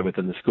broadcast live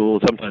within the school.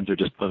 Sometimes they're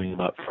just putting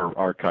them up for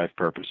archive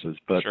purposes.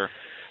 But sure.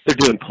 They're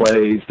doing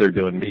plays, they're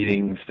doing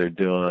meetings, they're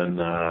doing,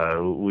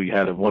 we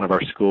had one of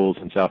our schools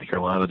in South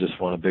Carolina just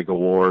won a big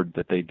award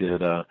that they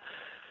did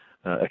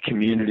a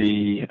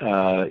community.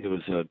 It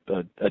was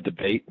a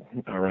debate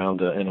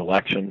around an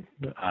election,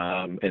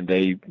 and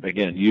they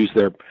again used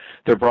their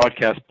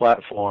broadcast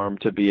platform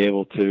to be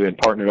able to, and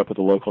partnered up with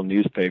a local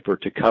newspaper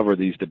to cover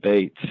these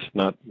debates.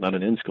 Not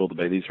an in-school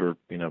debate. These were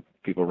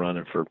people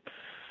running for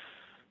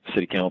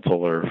city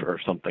council or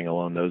something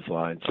along those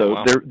lines.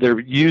 So they're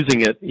using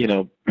it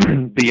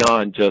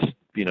beyond just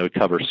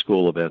cover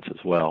school events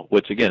as well.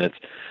 Which again, it's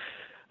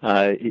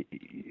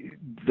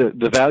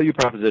the value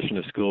proposition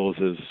of schools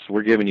is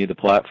we're giving you the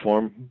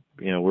platform.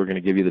 We're going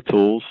to give you the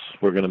tools.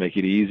 We're going to make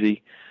it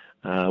easy.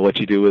 What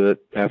you do with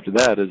it after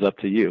that is up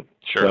to you.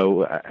 Sure.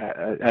 So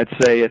I'd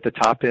say at the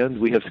top end,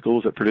 we have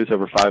schools that produce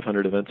over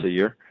 500 events a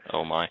year.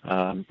 Oh my!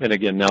 And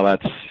again, now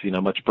that's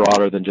much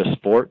broader than just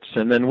sports.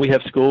 And then we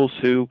have schools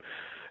who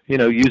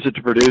use it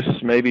to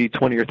produce maybe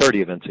 20 or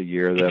 30 events a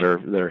year that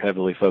are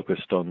heavily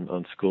focused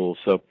on schools.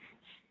 So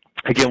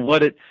again,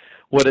 what it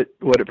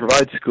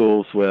provides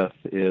schools with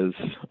is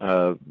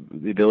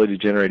the ability to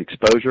generate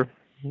exposure,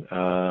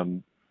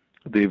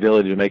 the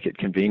ability to make it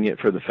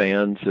convenient for the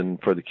fans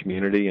and for the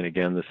community. And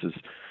again, this is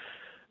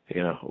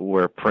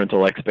where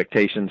parental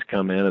expectations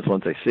come in. Is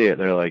once they see it,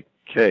 they're like,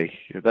 "Okay,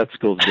 if that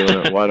school's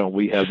doing it, why don't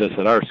we have this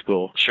at our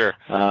school?" Sure.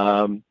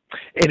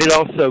 And it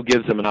also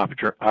gives them an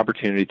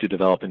opportunity to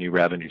develop a new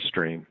revenue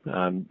stream.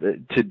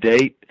 To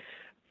date,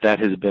 that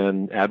has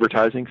been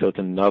advertising, so it's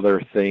another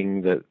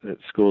thing that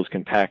schools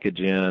can package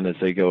in as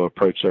they go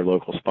approach their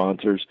local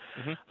sponsors.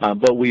 Mm-hmm.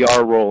 But we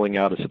are rolling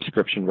out a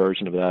subscription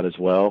version of that as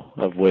well,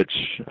 of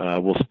which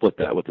we'll split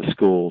that with the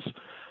schools.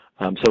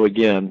 So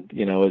again,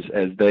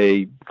 as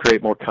they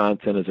create more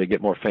content, as they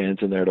get more fans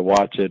in there to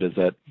watch it, as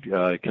that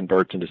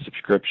converts into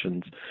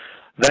subscriptions,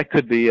 that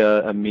could be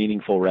a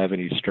meaningful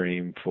revenue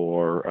stream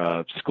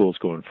for schools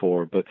going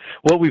forward. But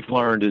what we've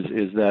learned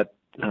is that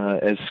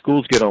as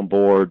schools get on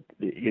board,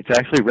 it's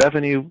actually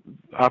revenue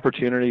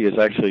opportunity is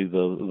actually the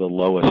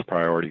lowest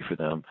priority for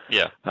them.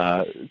 Yeah.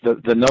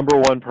 The number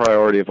one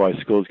priority of why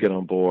schools get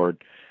on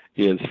board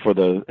is for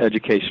the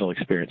educational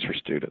experience for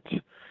students.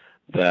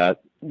 That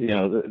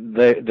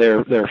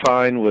they're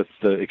fine with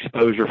the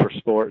exposure for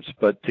sports,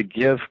 but to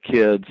give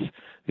kids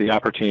the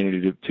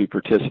opportunity to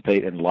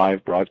participate in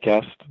live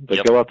broadcasts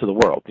that go out to the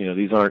world.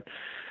 These aren't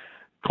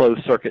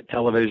closed circuit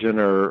television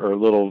or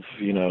little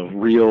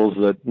reels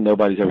that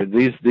nobody's ever.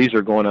 These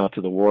are going out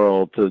to the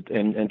world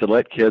and to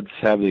let kids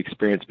have the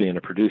experience being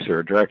a producer,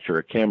 a director,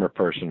 a camera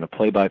person, a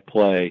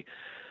play-by-play.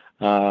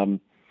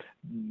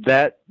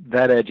 That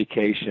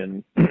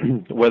education,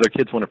 whether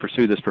kids want to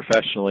pursue this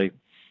professionally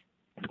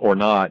or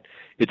not,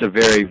 it's a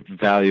very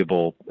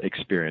valuable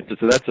experience.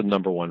 So that's the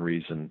number one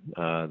reason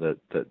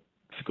that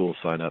schools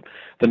sign up.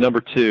 The number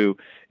two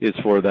is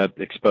for that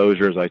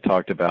exposure, as I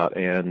talked about,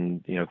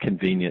 and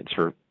convenience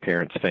for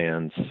parents,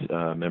 fans,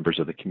 members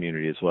of the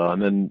community as well.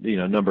 And then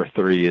number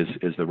three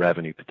is the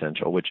revenue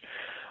potential, which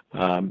we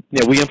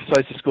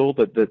emphasize to school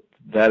that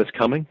is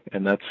coming,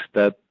 and that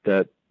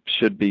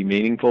should be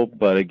meaningful.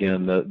 But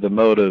again, the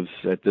motives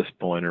at this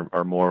point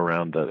are more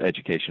around the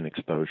education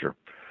exposure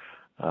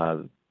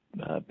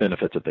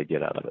benefits that they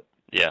get out of it.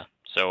 Yeah.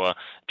 So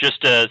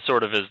just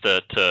sort of as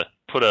to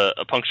put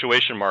a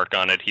punctuation mark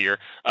on it here,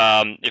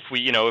 if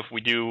we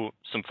do,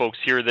 some folks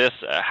hear this,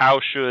 how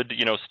should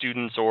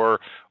students or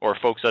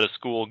folks at a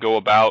school go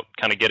about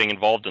kind of getting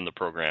involved in the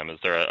program? Is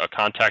there a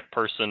contact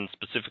person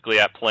specifically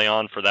at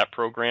PlayOn for that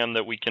program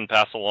that we can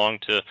pass along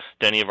to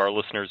any of our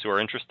listeners who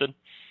are interested?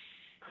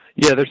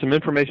 Yeah, there's some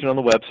information on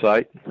the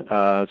website.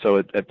 So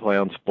at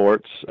PlayOn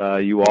Sports,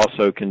 you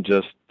also can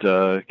just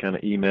kind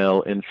of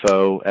email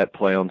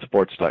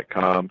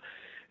info@playonsports.com,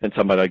 and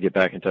somebody will get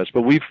back in touch.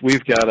 But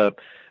we've got a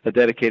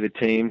dedicated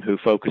team who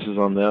focuses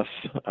on this.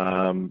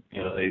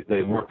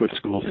 They work with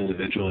schools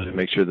individually to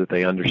make sure that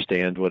they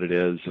understand what it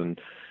is and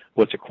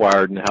what's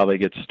required and how they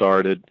get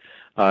started.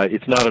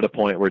 It's not at a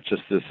point where it's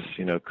just this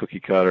cookie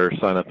cutter,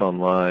 sign up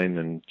online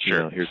and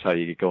here's how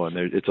you get going.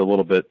 It's a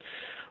little bit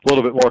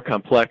more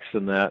complex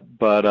than that,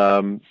 but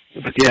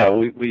yeah,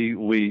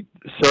 we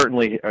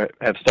certainly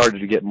have started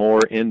to get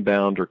more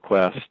inbound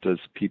requests as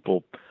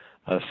people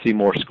see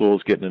more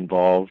schools getting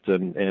involved,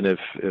 and if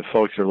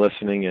folks are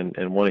listening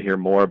and want to hear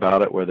more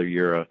about it, whether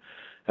you're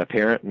a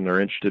parent and are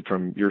interested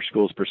from your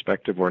school's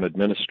perspective or an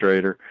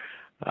administrator,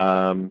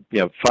 find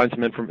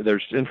some information.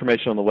 There's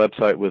information on the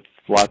website with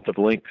lots of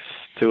links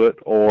to it,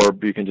 or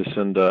you can just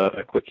send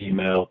a quick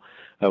email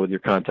with your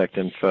contact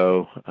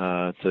info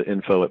to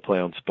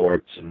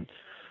info@PlayOnSports, and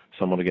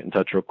someone will get in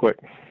touch real quick.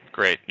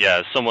 Great. Yeah,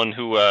 as someone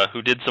who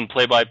did some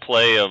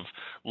play-by-play of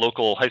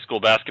local high school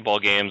basketball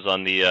games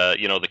on the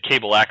the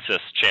cable access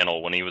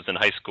channel when he was in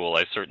high school,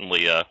 I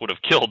certainly would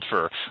have killed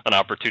for an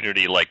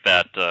opportunity like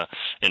that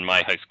in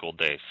my high school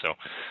days. So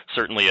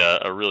certainly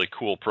a really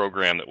cool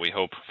program that we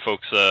hope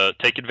folks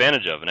take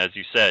advantage of. And as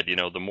you said,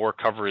 the more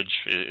coverage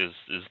is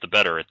the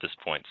better at this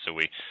point. So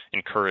we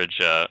encourage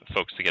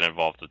folks to get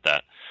involved with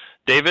that.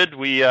 David,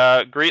 we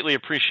greatly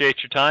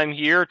appreciate your time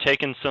here,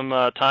 taking some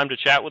time to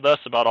chat with us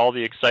about all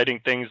the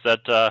exciting things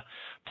that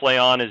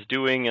PlayOn is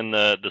doing and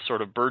the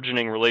sort of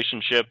burgeoning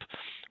relationship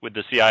with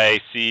the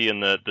CIAC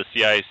and the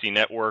CIAC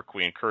network.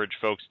 We encourage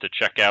folks to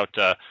check out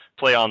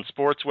Play On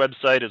Sports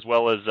website as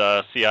well as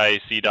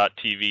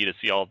CIAC.tv to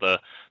see all the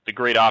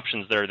great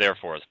options that are there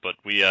for us. But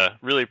we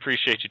really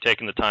appreciate you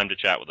taking the time to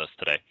chat with us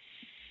today.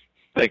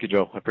 Thank you,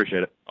 Joe. I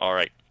appreciate it. All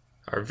right.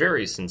 Our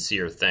very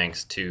sincere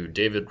thanks to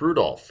David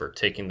Rudolph for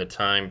taking the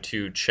time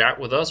to chat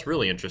with us.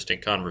 Really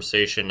interesting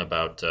conversation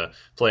about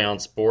Play On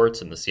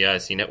Sports and the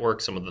CIC Network,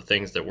 some of the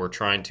things that we're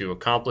trying to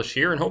accomplish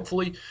here, and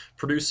hopefully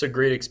produce a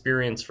great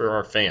experience for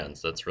our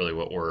fans. That's really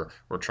what we're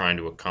trying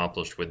to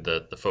accomplish with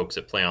the folks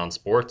at Play On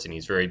Sports, and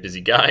he's a very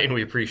busy guy, and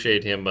we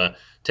appreciate him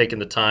taking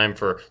the time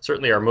for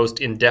certainly our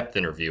most in-depth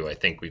interview I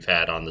think we've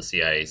had on the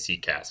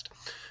CIAC cast.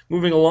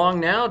 Moving along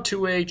now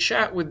to a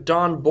chat with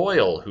Don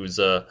Boyle, who's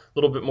a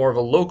little bit more of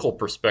a local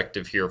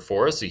perspective here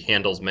for us. He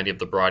handles many of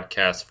the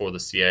broadcasts for the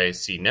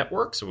CIAC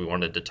network, so we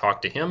wanted to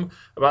talk to him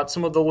about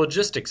some of the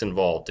logistics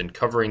involved in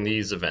covering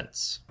these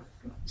events.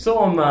 So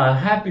I'm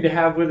happy to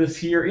have with us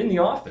here in the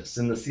office,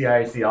 in the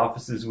CIAC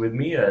offices with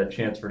me, a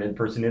chance for an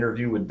in-person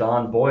interview with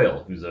Don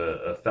Boyle, who's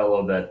a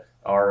fellow that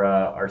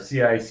our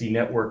CIAC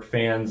network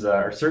fans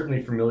are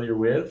certainly familiar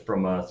with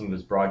from some of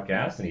his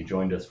broadcasts, and he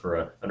joined us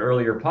for an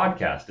earlier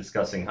podcast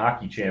discussing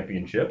hockey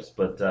championships.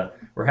 But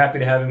we're happy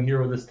to have him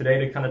here with us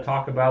today to kind of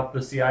talk about the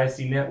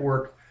CIAC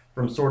network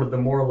from sort of the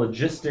more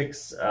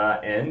logistics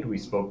end. We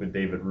spoke with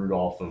David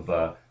Rudolph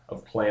of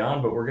Play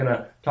On, but we're going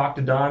to talk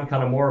to Don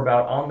kind of more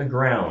about on the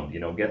ground,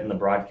 getting the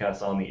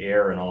broadcasts on the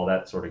air and all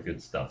that sort of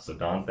good stuff. So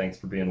Don, thanks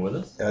for being with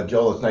us.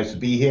 Joel, it's nice to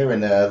be here,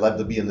 and I'd love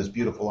to be in this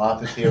beautiful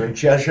office here in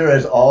Cheshire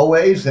as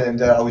always, and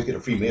always get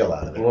a free meal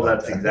out of it. Well,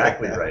 that's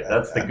exactly right.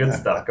 That's the good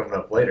stuff coming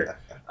up later.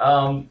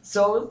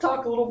 So let's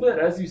talk a little bit,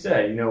 as you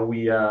say,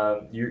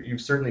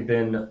 you've certainly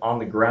been on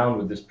the ground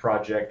with this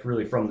project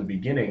really from the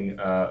beginning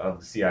of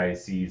the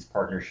CIAC's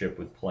partnership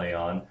with Play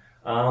On.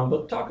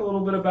 But talk a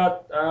little bit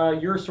about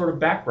your sort of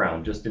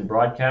background just in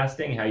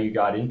broadcasting, how you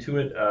got into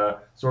it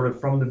sort of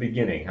from the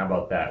beginning. How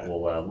about that?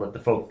 We'll let the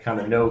folk kind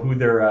of know who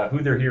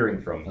they're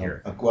hearing from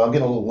here. Well, I'm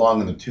getting a little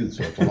long in the tooth,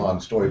 so it's a long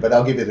story, but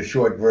I'll give you the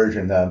short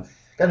version. Got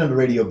into the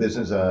radio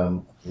business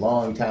a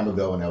long time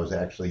ago, and I was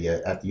actually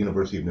at the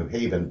University of New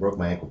Haven, broke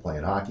my ankle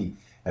playing hockey.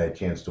 I had a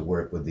chance to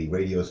work with the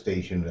radio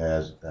station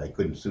as I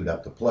couldn't suit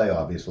up to play,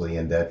 obviously,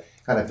 and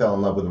kind of fell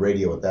in love with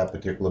radio at that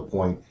particular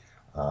point.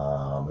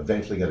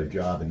 Eventually got a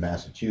job in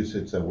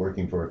Massachusetts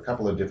working for a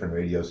couple of different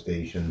radio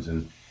stations,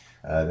 and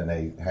then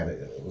I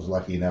was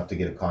lucky enough to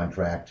get a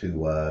contract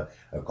to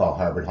call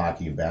Harvard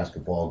hockey and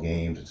basketball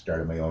games, and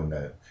started my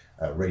own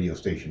radio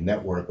station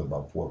network with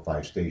about 4 or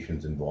 5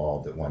 stations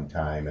involved at one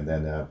time. And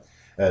then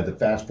the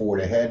fast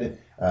forward ahead,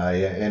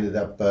 I ended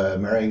up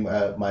marrying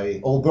my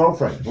old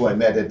girlfriend, who I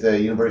met at the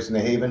University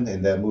of New Haven,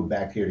 and moved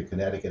back here to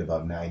Connecticut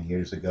about 9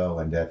 years ago,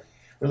 and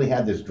really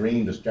had this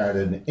dream to start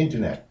an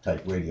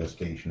internet-type radio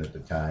station at the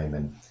time,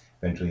 and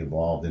eventually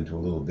evolved into a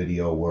little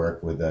video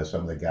work with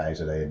some of the guys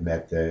that I had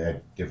met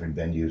at different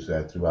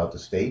venues throughout the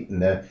state,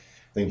 and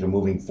things are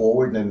moving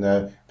forward,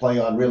 and Play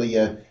On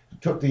really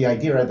took the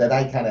idea that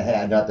I kind of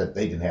had, not that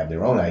they didn't have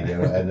their own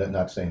idea, and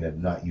not saying that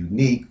not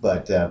unique,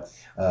 but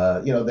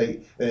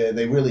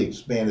they really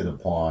expanded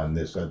upon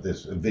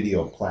this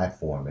video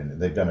platform,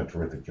 and they've done a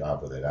terrific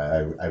job with it.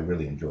 I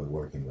really enjoy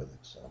working with it.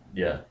 So.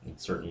 Yeah,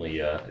 it's certainly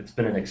it's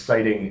been an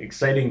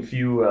exciting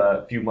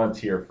few months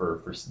here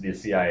for the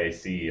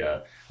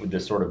CIAC with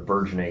this sort of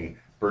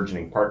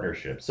burgeoning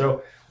partnership.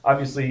 So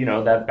obviously,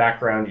 that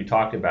background you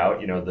talked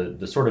about,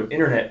 the sort of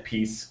internet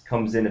piece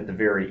comes in at the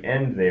very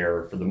end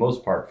there for the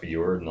most part for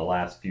you, or in the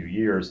last few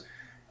years.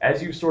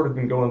 As you've sort of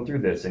been going through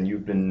this, and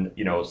you've been,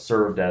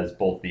 served as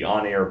both the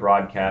on-air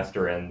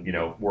broadcaster and,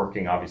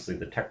 working obviously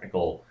the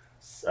technical,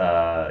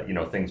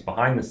 things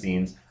behind the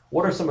scenes.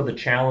 What are some of the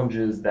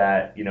challenges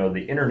that,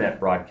 the internet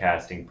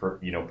broadcasting,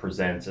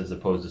 presents as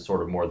opposed to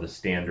sort of more the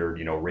standard,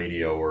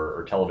 radio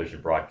or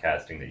television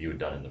broadcasting that you had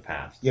done in the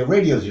past? Yeah,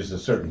 radio is just a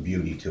certain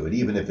beauty to it,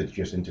 even if it's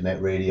just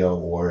internet radio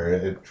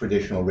or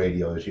traditional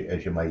radio,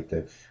 as you might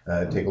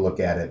take a look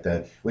at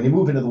it. When you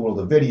move into the world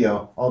of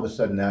video, all of a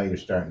sudden now you're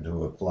starting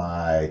to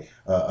apply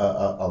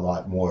a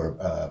lot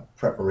more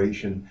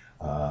preparation,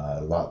 a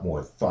lot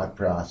more thought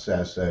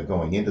process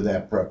going into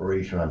that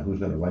preparation on who's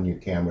going to run your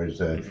cameras,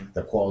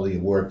 the quality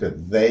of work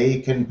that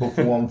they can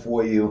perform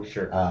for you.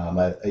 Sure. I'm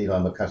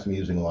accustomed to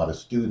using a lot of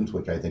students,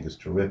 which I think is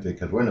terrific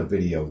because we're in a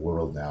video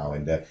world now,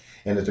 and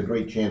it's a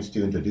great chance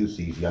to introduce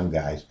these young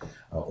guys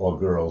or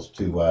girls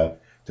to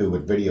what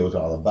video is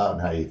all about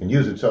and how you can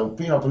use it. So,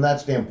 from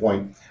that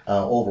standpoint,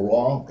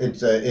 overall,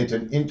 it's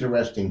an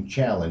interesting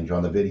challenge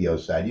on the video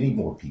side. You need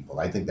more people.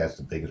 I think that's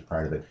the biggest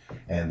part of it.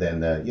 And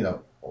then,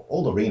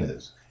 old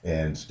arenas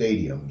and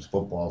stadiums,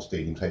 football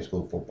stadiums, high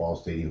school football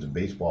stadiums, and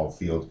baseball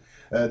fields,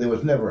 there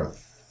was never a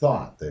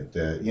thought that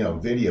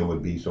video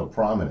would be so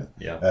prominent.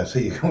 Yeah. So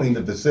you go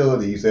into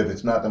facilities, if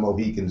it's not the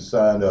Mohegan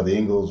Sun or the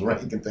Ingalls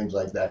Rank and things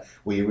like that,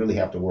 where you really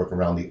have to work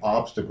around the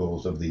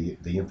obstacles of the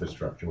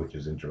infrastructure, which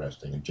is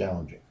interesting and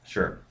challenging.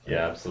 Sure.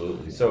 Yeah,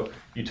 absolutely. So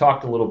you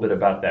talked a little bit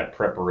about that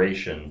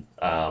preparation,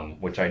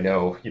 which I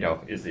know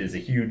is a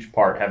huge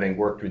part. Having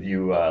worked with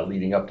you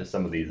leading up to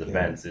some of these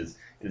events is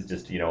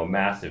just a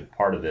massive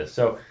part of this.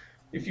 So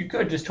if you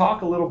could just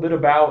talk a little bit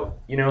about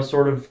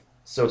sort of.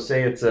 So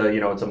say it's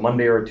a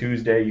Monday or a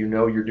Tuesday,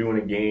 you're doing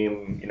a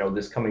game,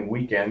 this coming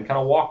weekend, kind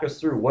of walk us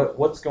through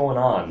what's going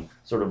on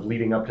sort of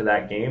leading up to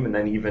that game, and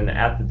then even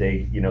at the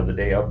day, the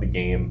day of the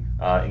game,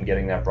 and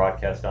getting that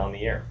broadcast on the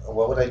air.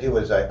 Well, what I do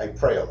is I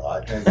pray a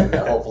lot, and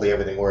hopefully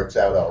everything works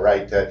out all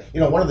right.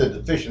 One of the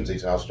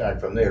deficiencies, and I'll start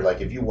from there,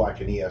 like if you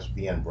watch an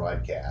ESPN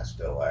broadcast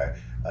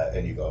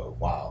and you go,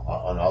 wow,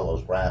 on all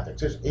those graphics,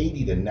 there's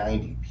 80 to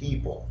 90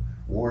 people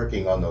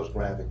working on those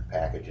graphic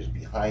packages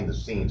behind the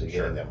scenes and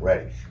getting them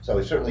ready. So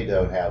we certainly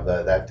don't have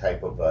that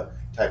type of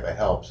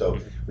help. So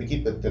we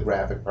keep the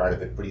graphic part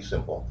of it pretty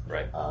simple.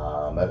 Right.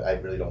 I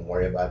really don't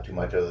worry about too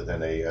much other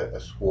than a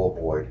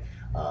scoreboard.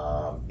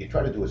 You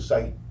try to do a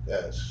site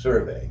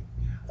survey.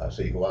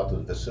 So you go out to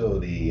the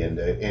facility and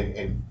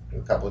a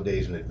couple of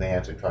days in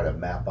advance and try to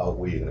map out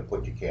where you're going to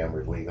put your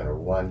cameras, where you're going to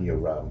run your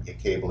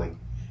cabling,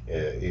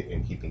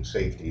 in keeping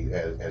safety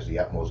as the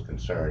utmost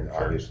concern,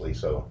 obviously,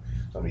 so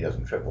somebody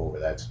doesn't trip over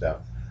that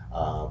stuff.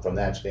 From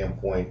that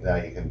standpoint, now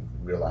you can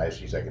realize,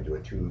 geez, I can do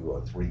a 2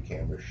 or 3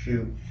 camera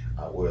shoot,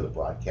 where the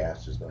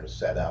broadcast is going to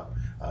set up.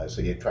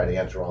 So you try to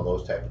answer all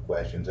those type of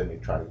questions, and you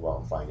try to go out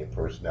and find your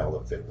personnel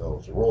that fit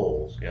those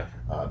roles,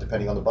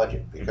 depending on the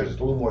budget, because it's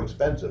a little more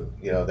expensive.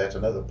 That's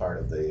another part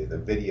of the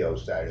video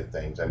side of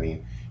things. I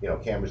mean,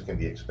 cameras can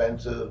be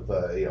expensive,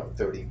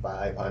 $3,500,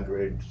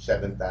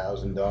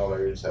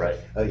 $7,000, right.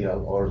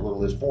 Or as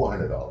little as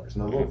 $400.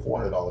 And the little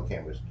 $400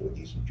 cameras do a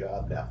decent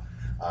job now.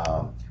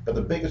 But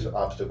the biggest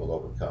obstacle to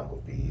overcome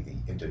would be the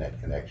internet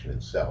connection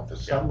itself. For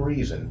some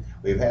reason,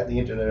 we've had the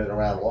internet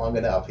around long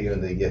enough here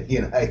in the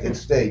United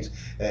States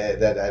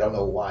that I don't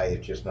know why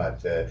it's just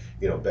not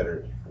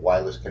better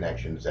wireless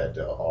connections at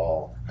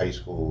all high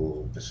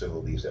school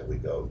facilities that we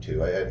go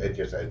to.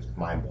 It's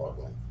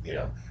mind-boggling.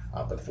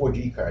 But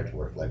 4G cards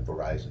work, like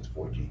Verizon's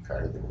 4G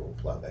card with the little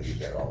plug. I use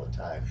that all the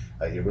time.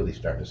 You're really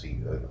starting to see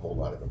a whole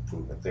lot of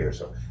improvement there.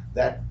 So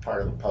that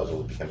part of the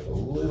puzzle is becoming a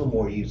little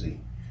more easy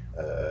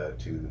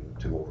to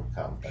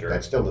overcome. But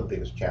that's still the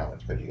biggest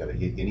challenge, because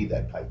you need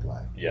that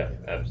pipeline. Yeah,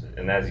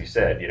 absolutely. And as you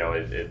said,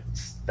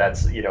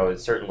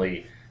 it's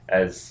certainly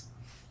as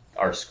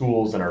our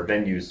schools and our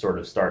venues sort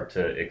of start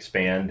to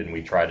expand and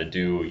we try to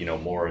do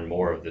more and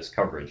more of this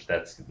coverage.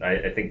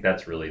 I think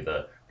that's really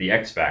the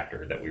X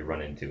factor that we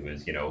run into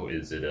is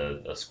is it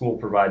a school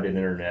provided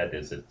internet?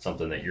 Is it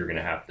something that you're going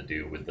to have to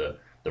do with the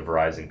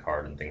Verizon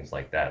card and things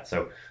like that?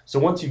 So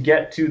once you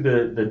get to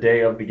the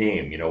day of the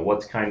game,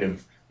 what's kind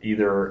of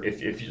either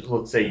if you,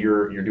 let's say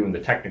you're doing the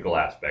technical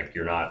aspect,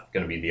 you're not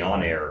going to be the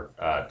on-air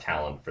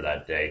talent for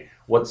that day.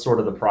 What's sort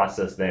of the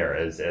process there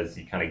as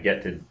you kind of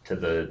get to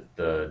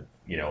the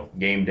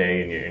game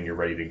day and you're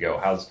ready to go?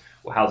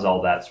 How's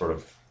all that sort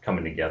of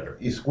coming together?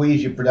 You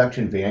squeeze your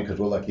production van, because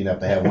we're lucky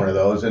enough to have one of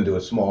those, into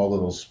a small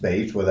little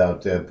space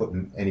without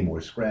putting any more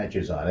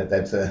scratches on it.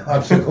 That's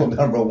obstacle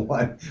number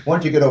one.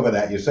 Once you get over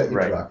that, you set your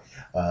truck.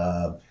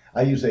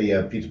 I use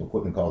a piece of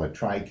equipment called a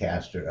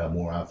TriCaster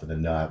more often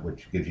than not,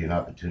 which gives you an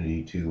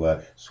opportunity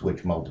to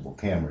switch multiple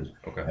cameras,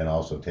 and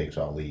also takes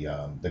all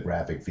the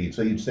graphic feed.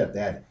 So you'd set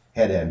that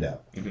head end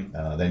up.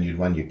 Then you'd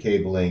run your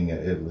cabling.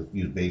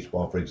 Use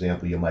baseball, for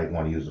example. You might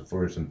want to use the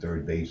first and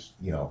third base,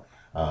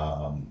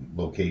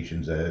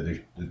 locations.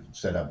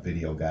 Set up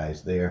video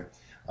guys there.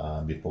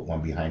 You put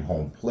one behind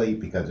home plate,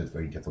 because it's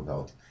very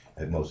difficult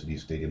at most of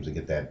these stadiums to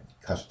get that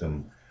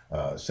custom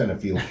center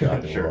field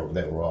shot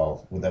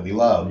that we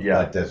love.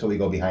 But so we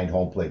go behind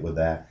home plate with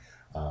that.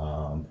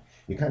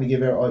 You kind of you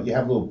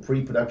have a little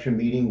pre-production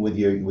meeting with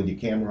your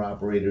camera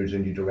operators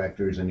and your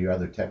directors and your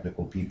other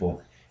technical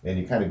people, and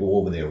you kind of go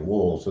over their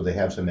roles, so they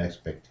have some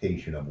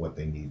expectation of what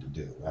they need to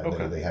do.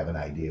 They have an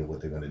idea of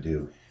what they're going to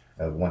do.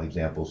 One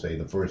example, say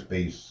the first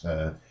base,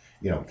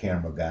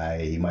 camera guy,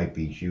 he might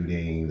be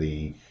shooting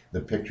the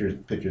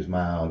pitcher's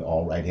mound,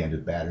 all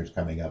right-handed batters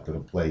coming up to the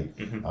plate,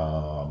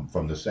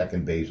 from the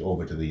second base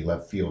over to the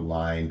left field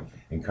line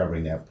and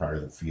covering that part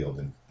of the field,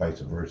 and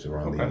vice versa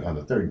on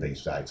the third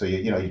base side. So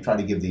you try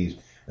to give these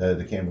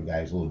the camera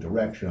guys a little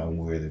direction on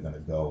where they're going to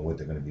go, what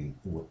they're going to be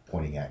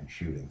pointing at and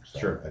shooting.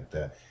 So, but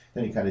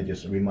then you kind of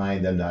just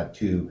remind them not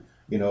to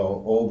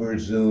over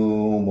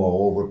zoom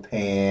or over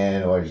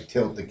pan or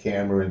tilt the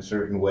camera in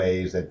certain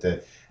ways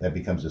that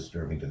becomes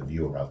disturbing to the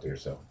viewer out there.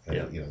 So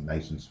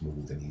nice and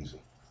smooth and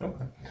easy.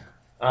 Okay.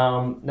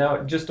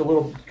 Now, just a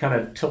little kind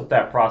of tilt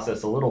that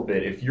process a little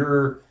bit. If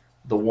you're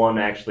the one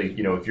actually,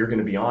 if you're going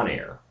to be on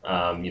air,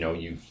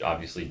 you've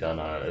obviously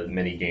done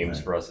many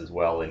games for us as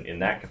well in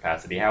that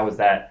capacity. How is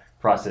that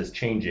process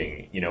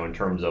changing, in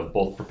terms of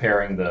both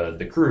preparing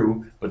the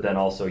crew, but then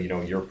also,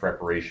 your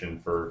preparation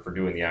for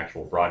doing the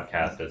actual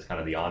broadcast as kind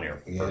of the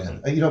on-air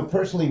person?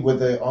 Personally,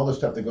 with all the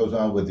stuff that goes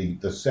on with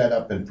the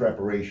setup and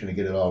preparation to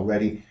get it all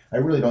ready, I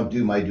really don't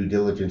do my due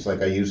diligence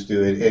like I used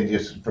to, and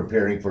just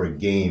preparing for a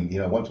game.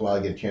 Once in a while I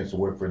get a chance to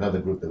work for another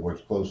group that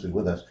works closely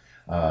with us,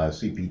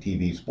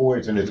 CPTV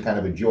Sports, and it's kind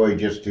of a joy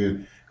just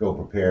to go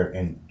prepare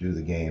and do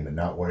the game and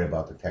not worry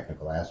about the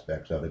technical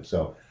aspects of it.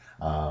 So,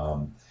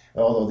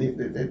 although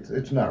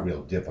it's not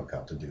real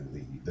difficult to do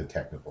the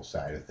technical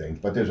side of things,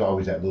 but there's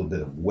always that little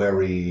bit of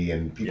worry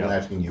and people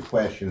asking you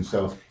questions.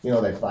 So,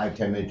 that 5-10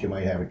 minutes you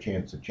might have a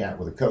chance to chat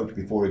with a coach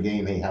before a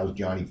game. Hey, how's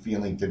Johnny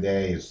feeling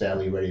today? Is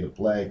Sally ready to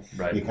play?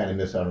 Right. You kind of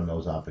miss out on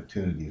those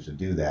opportunities to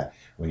do that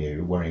when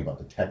you're worrying about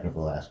the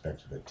technical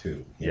aspects of it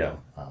too. You know?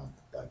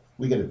 But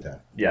we get it done.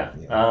 Yeah.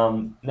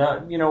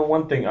 Now,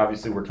 one thing,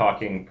 obviously, we're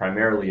talking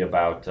primarily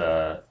about,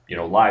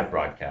 live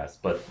broadcasts,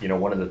 but,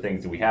 one of the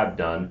things that we have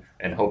done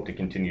and hope to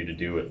continue to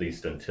do, at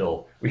least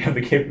until we have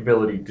the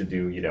capability to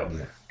do,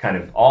 kind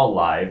of all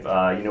live,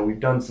 we've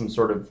done some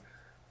sort of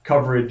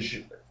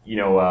coverage,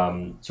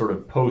 sort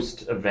of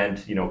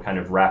post-event, kind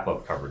of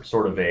wrap-up coverage,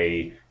 sort of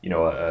a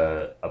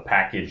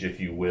package, if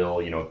you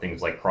will,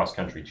 things like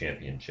cross-country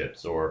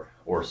championships or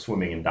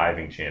swimming and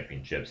diving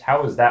championships.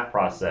 How is that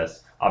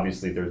process?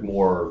 Obviously, there's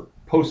more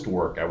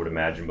post-work, I would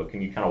imagine, but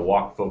can you kind of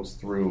walk folks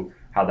through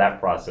how that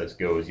process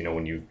goes,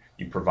 when you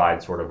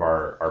provide sort of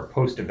our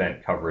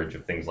post-event coverage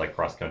of things like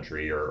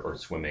cross-country or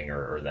swimming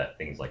or that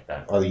things like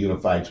that? Or the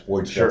unified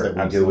sports Sure, stuff that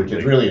we absolutely. do, which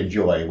is really a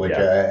joy, which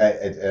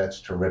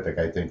that's terrific.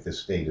 I think the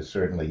state has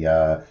certainly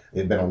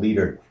they've been a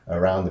leader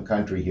around the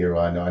country here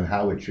on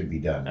how it should be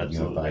done with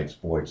unified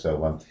sports.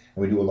 So and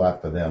we do a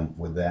lot for them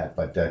with that.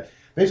 But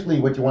basically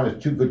what you want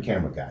is two good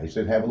camera guys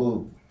that have a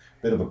little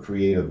bit of a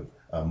creative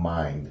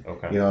mind.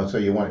 Okay. So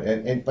you want,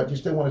 but you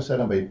still want to set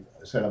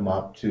them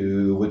up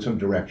with some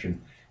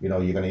direction. You're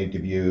going to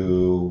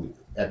interview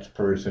X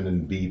person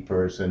and B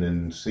person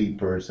and C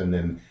person,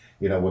 and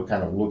we're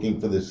kind of looking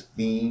for this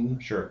theme.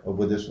 Sure.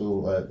 With this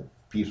little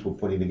piece we're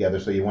putting together.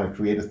 So you want to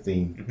create a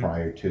theme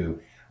prior to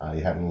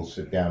you have a little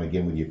sit down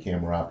again with your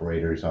camera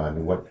operators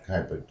on what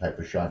type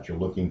of shot you're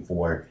looking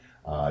for.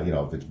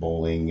 If it's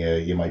bowling,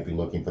 you might be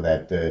looking for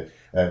that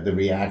the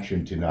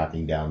reaction to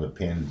knocking down the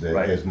pins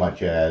as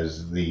much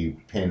as the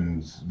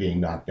pins being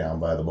knocked down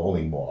by the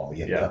bowling ball.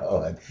 You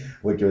know?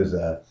 Which was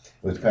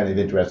kind of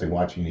interesting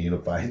watching the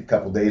Unified a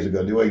couple days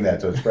ago doing that,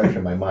 so it's fresh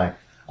in my mind.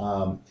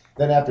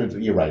 Then after,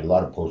 you're right, a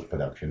lot of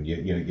post-production.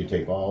 You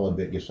take all of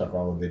it, you suck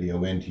all the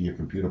video into your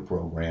computer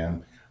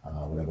program,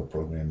 whatever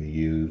program you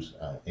use,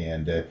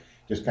 and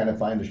just kind of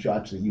find the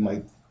shots that you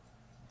might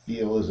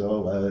feel as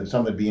though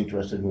some would be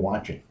interested in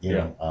watching,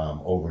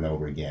 over and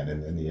over again,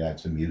 and then you add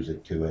some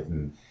music to it,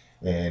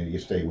 and you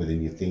stay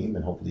within your theme,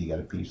 and hopefully you got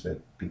a piece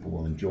that people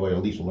will enjoy, or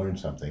at least learn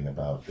something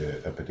about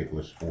a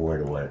particular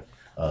sport or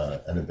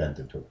an event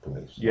that took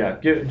place. Yeah,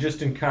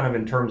 just in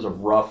terms of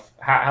rough,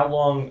 how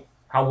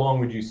long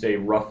would you say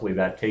roughly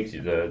that takes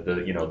you,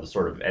 the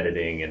sort of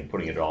editing and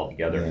putting it all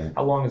together? Yeah.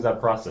 How long does that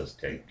process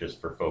take, just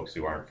for folks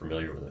who aren't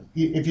familiar with it?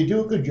 If you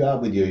do a good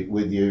job with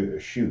your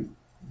shoot,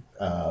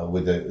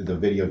 with the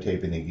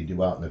videotaping that you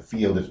do out in the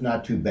field, it's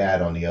not too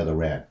bad on the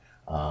other end,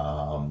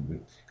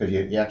 because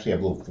you actually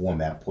have a little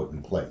format put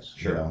in place.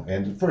 Sure.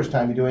 And the first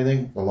time you do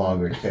anything, the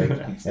longer it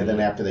takes. And then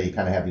after that, you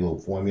kind of have your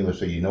little formula,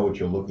 so you know what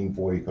you're looking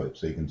for,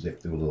 so you can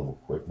zip through a little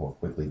more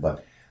quickly.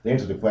 But to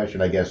answer the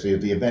question, I guess,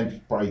 if the event's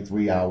probably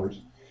 3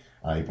 hours,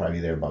 you're probably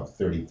there about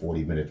 30,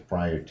 40 minutes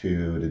prior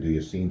to do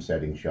your scene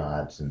setting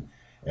shots, and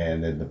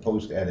then the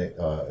post edit,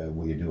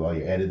 where you do all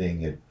your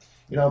editing,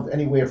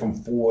 anywhere from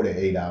 4 to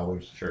 8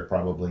 hours. Sure.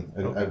 Probably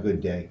a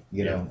good day,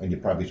 and you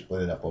probably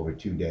split it up over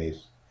 2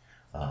 days.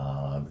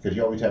 Because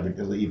you always have,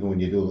 even when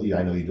you do,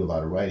 I know you do a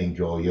lot of writing,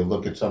 Joel, you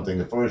look at something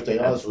the first day,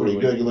 that's pretty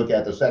good. You look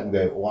at the second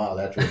day, wow,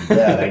 that's really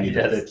bad. I need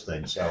to fix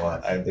things. So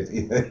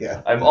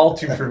I'm all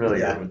too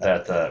familiar with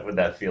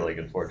that feeling,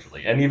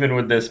 unfortunately. And even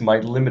with my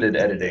limited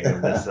editing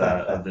of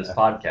this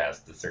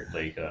podcast, it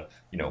certainly,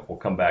 we'll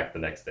come back the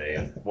next day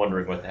and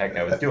wondering what the heck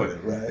I was doing.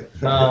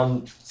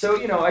 Right. So,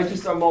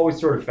 I'm always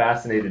sort of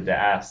fascinated to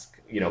ask,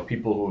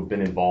 people who have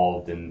been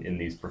involved in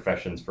these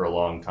professions for a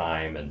long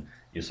time, and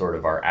you sort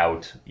of are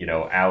out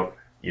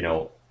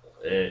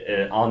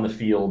on the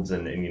fields,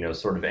 and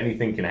sort of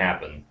anything can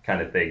happen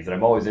kind of things. And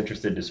I'm always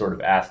interested to sort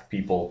of ask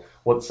people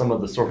what some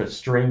of the sort of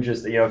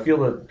strangest, I feel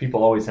that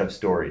people always have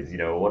stories,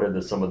 what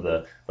are some of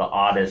the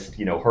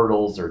oddest,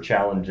 hurdles or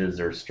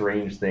challenges or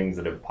strange things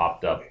that have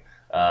popped up,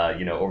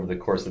 over the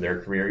course of their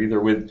career,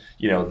 either with,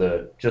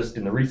 just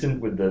in the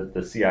recent with the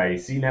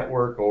CIAC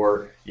network,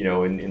 or,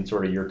 in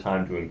sort of your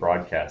time doing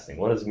broadcasting.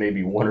 What is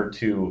maybe one or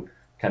two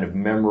kind of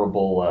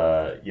memorable,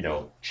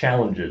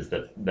 challenges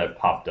that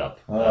popped up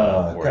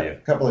for you? A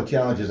couple of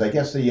challenges. I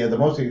guess the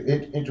most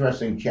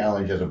interesting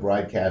challenge as a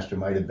broadcaster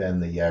might have been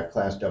the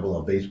Class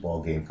AA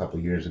baseball game a couple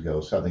of years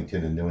ago,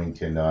 Southington and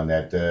Newington, on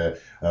that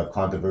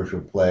controversial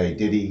play.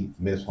 Did he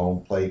miss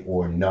home plate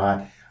or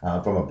not?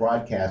 From a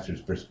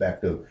broadcaster's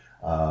perspective,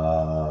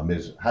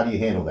 is how do you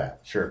handle that?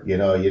 Sure.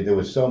 There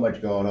was so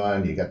much going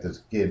on. You got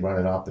this kid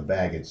running off the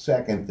bag at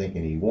second,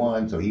 thinking he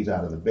won, so he's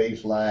out of the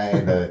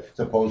baseline.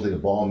 Supposedly the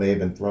ball may have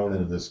been thrown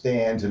into the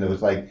stands, and it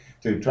was like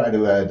to try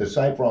to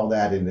decipher all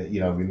that and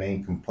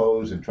remain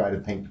composed and try to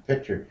paint the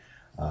picture.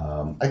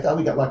 I thought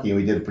we got lucky and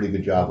we did a pretty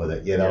good job with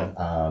it.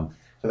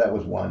 So that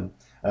was one.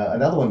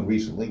 Another one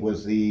recently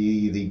was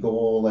the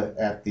goal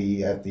at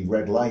the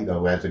red light,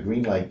 as the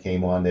green light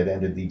came on, that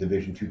ended the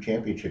Division II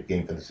championship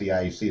game for the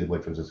CIAC,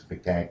 which was a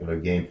spectacular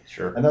game.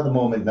 Sure.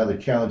 Another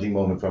challenging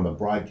moment from a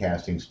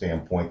broadcasting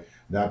standpoint,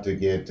 not to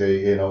get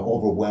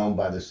overwhelmed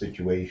by the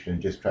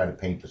situation, just try to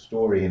paint the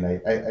story. And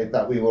I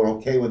thought we were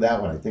okay with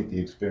that one. I think the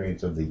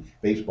experience of the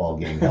baseball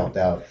game helped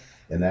out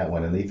in that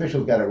one. And the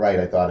officials got it right,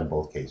 I thought, in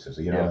both cases.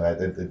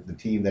 The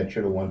team that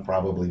should have won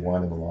probably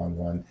won in the long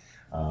run.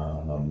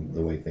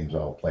 The way things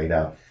all played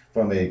out.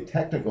 From a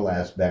technical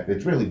aspect,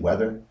 it's really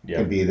weather.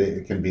 Can be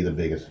the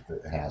biggest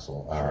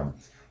hassle. Sure.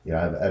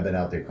 I've been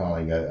out there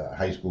calling a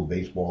high school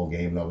baseball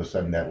game, and all of a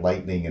sudden that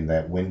lightning and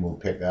that wind will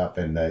pick up,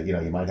 and you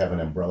might have an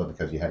umbrella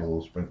because you had a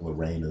little sprinkle of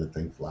rain and the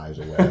thing flies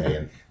away,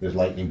 and there's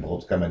lightning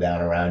bolts coming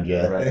down around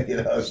you. Right.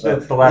 So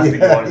that's the last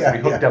thing you want is to be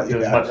hooked up to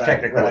as much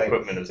technical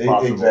equipment as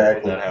possible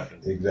exactly, when that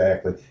happens.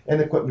 Exactly.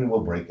 And equipment will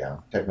break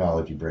down.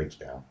 Technology breaks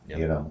down.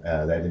 Yep.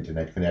 That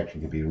internet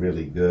connection can be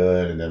really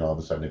good, and then all of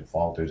a sudden it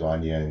falters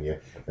on you, and you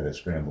got to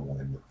scramble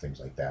and things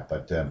like that.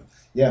 But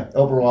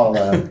overall,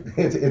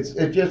 it's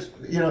just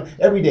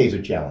every day's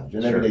a challenge,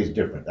 and every day's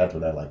different. That's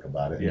what I like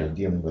about it. Yeah. You're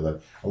dealing with a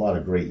lot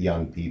of great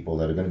young people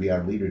that are going to be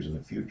our leaders in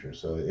the future.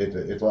 So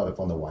it's a lot of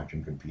fun to watch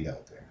them compete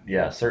out there.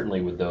 Yeah, certainly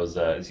with those,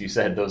 as you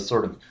said, those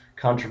sort of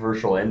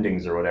controversial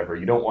endings or whatever.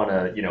 You don't want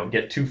to,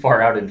 get too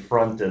far out in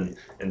front and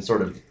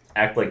sort of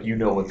act like you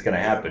know what's going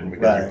to happen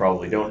because you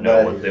probably don't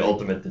know what the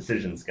ultimate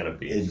decision's going to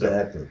be.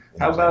 Exactly. So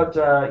how about,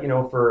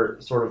 for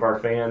sort of our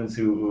fans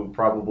who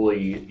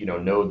probably,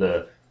 know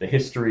the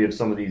history of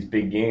some of these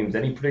big games,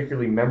 any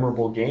particularly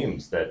memorable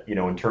games that,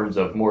 in terms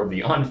of more of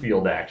the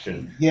on-field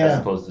action as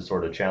opposed to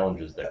sort of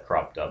challenges that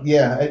cropped up?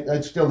 Yeah,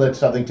 I still that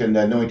Southington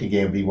Newington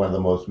game would be one of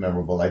the most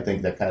memorable. I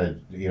think that kind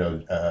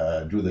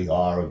of, drew the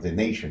awe of the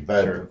nation.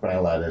 But for crying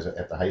out loud,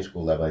 at the high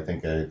school level, I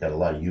think I got a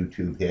lot of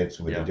YouTube hits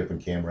with the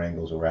different camera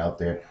angles are out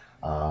there.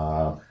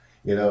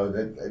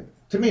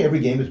 To me, every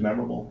game is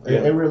memorable.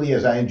 Yeah. It really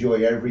is. I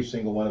enjoy every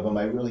single one of them.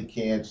 I really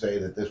can't say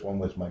that this one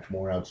was much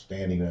more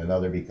outstanding than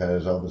another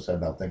because all of a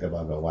sudden I'll think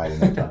about, why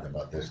didn't I talk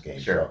about this game?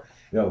 Sure.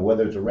 So,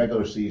 whether it's a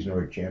regular season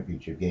or a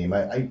championship game,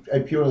 I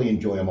purely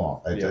enjoy them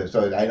all.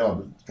 So I know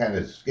I'm kind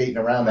of skating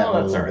around that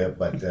one a little bit,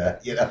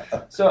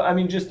 but So I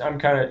mean, I'm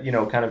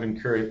kind of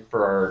encouraged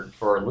for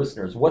our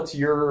listeners. What's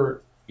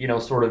your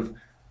sort of,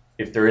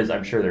 if there is,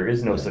 I'm sure there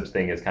is no such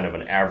thing as kind of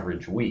an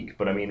average week,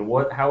 but I mean,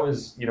 how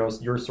is,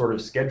 your sort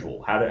of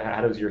schedule? How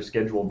does your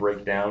schedule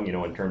break down,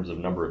 in terms of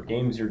number of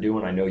games you're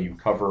doing? I know you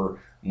cover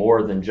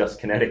more than just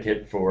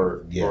Connecticut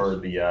for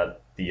the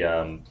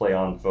Play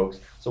On folks.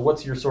 So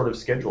what's your sort of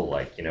schedule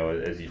like,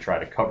 as you try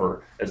to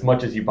cover as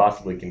much as you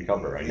possibly can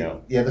cover? I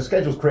know. Yeah, the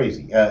schedule's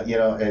crazy.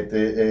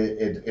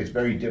 It's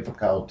very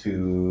difficult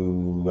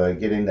to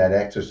get in that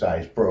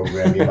exercise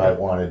program. You might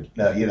want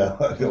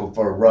to, go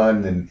for a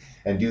run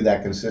and do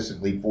that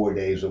consistently 4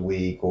 days a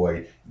week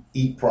or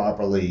eat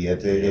properly.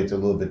 It's a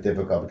little bit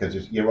difficult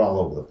because you're all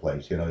over the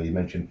place. You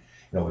mentioned,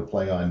 we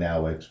Play On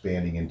now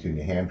expanding into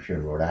New Hampshire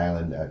and Rhode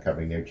Island,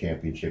 covering their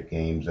championship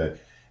games.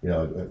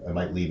 I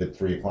might leave at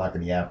 3:00 in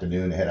the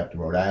afternoon, head up to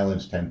Rhode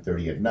Island. It's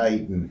 10:30 at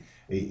night, and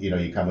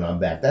you're coming on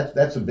back.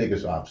 That's the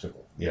biggest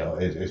obstacle.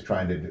 Is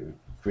trying to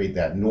create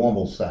that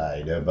normal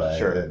side of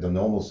the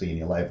normalcy in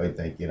your life. I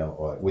think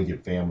or with your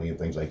family and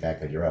things like that,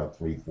 because you're out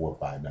 3, 4,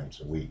 5 nights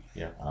a week.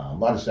 Yeah. A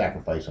lot of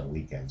sacrifice on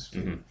weekends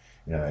too.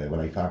 Mm-hmm. When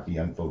I talk to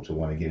young folks who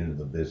want to get into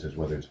the business,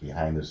 whether it's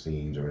behind the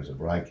scenes or as a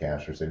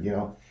broadcaster, I said,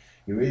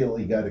 you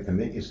really got to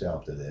commit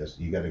yourself to this.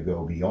 You got to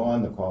go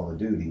beyond the call of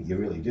duty. You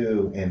really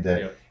do. And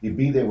you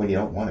be there when you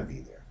don't want to be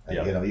there.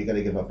 You got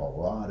to give up a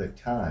lot of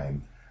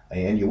time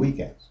and your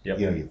weekends.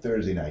 Your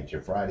Thursday nights,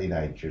 your Friday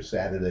nights, your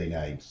Saturday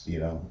nights,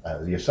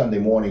 your Sunday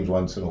mornings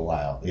once in a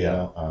while,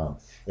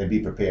 and be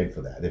prepared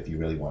for that if you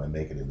really want to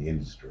make it in the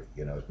industry.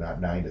 It's not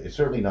it's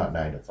certainly not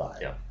 9 to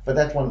 5. Yeah. But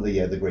that's one of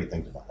the great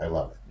things about it. I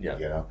love it.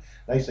 Yeah.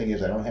 Nice thing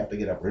is I don't have to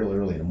get up real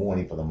early in the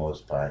morning for the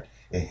most part.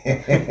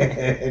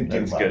 And do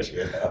That's much,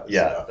 good.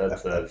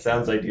 That's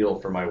sounds ideal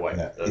for my wife.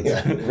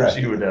 Right.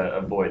 She would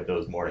avoid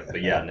those mornings.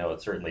 But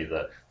it's certainly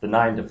the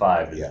 9 to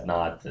 5 is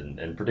not,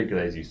 and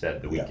particularly as you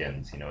said, the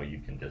weekends. You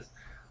can just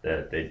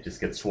they just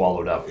get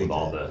swallowed up with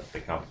all the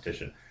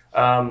competition.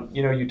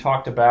 You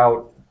talked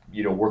about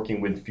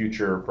working with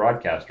future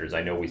broadcasters.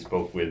 I know we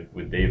spoke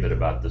with David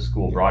about the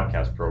school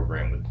broadcast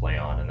program with Play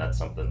On, and that's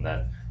something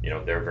that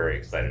they're very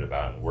excited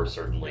about, and we're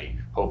certainly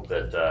hope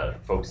that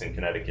folks in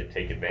Connecticut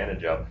take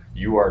advantage of.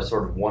 You are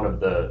sort of one of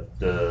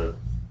the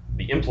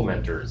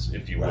implementers,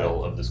 if you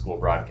will, of the school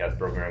broadcast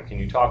program. Can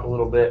you talk a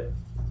little bit,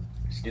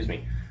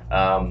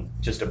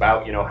 just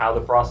about how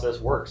the process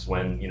works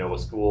when a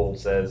school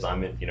says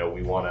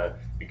we want to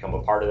become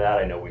a part of that?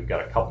 I know we've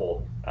got a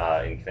couple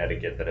in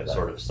Connecticut that have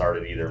sort of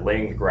started either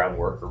laying the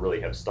groundwork or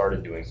really have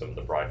started doing some of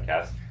the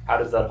broadcasts. How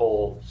does that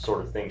whole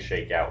sort of thing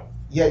shake out?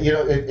 Yeah,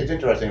 it's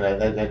interesting. I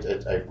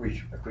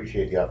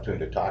appreciate the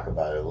opportunity to talk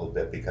about it a little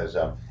bit because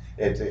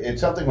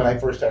it's something when I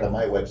first started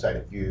my website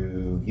a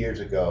few years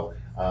ago,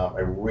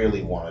 I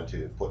really wanted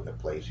to put into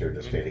place here in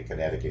the state of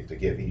Connecticut to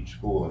give each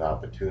school an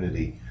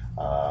opportunity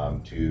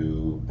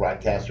to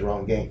broadcast their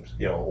own games,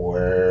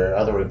 or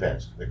other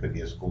events. There could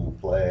be a school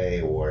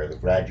play or the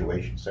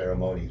graduation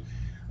ceremonies.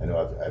 I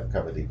know I've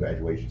covered the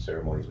graduation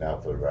ceremonies now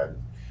for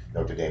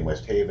Notre Dame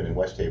West Haven and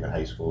West Haven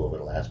High School over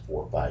the last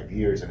 4 or 5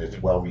 years, and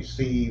it's well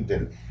received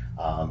and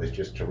it's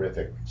just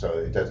terrific. So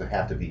it doesn't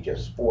have to be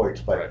just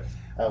sports, but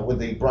with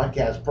the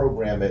broadcast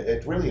program,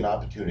 it's really an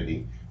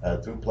opportunity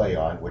through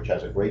PlayOn, which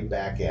has a great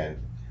back end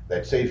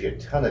that saves you a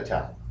ton of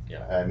time.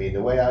 Yeah. I mean,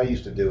 the way I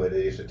used to do it, I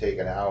used to take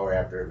an hour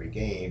after every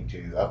game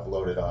to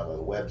upload it onto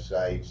the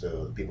website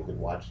so that people could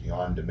watch the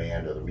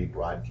on-demand or the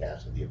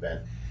rebroadcast of the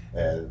event.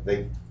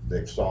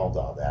 They've solved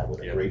all that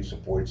with a great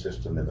support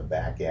system in the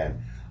back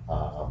end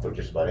for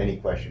just about any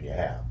question you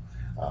have.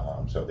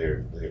 So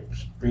their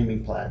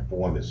streaming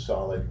platform is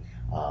solid.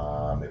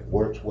 It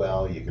works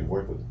well. You can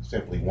work with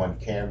simply one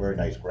camera,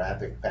 nice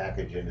graphic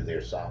package into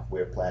their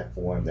software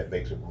platform that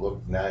makes it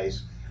look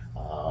nice.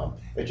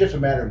 It's just a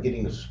matter of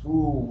getting the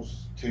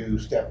schools to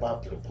step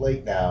up to the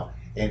plate now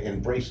and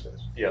embrace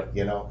this. Yeah.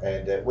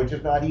 And which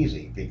is not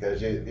easy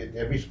because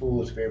every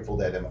school is fearful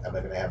that am I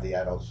going to have the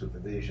adult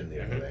supervision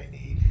there that I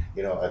need?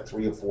 A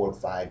 3 or 4 or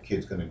 5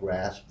 kids going to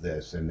grasp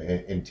this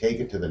and take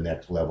it to the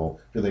next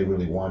level. Do they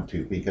really want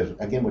to? Because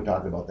again, we're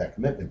talking about that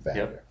commitment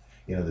factor.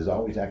 There's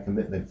always that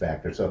commitment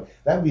factor. So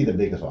that would be the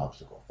biggest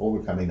obstacle,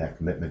 overcoming that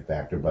commitment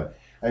factor. But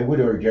I would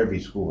urge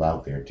every school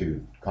out there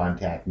to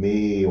contact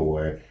me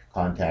or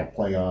contact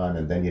PlayOn,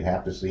 and then you'd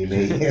have to see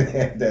me.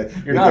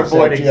 You're not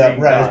avoiding seeing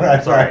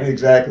right,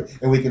 exactly.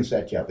 And we can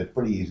set you up. It's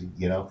pretty easy,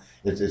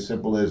 It's as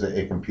simple as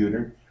a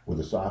computer with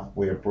a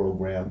software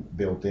program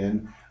built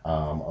in,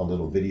 a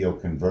little video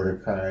converter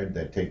card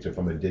that takes it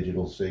from a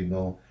digital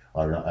signal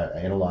or an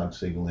analog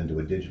signal into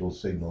a digital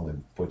signal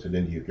and puts it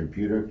into your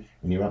computer,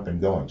 and you're up and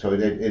going. So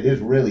it is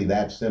really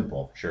that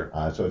simple. Sure.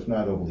 So it's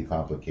not overly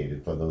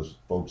complicated for those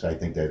folks, I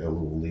think, that are a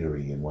little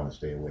leery and want to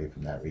stay away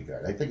from that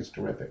regard. I think it's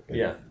terrific.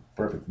 Yeah.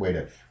 Perfect way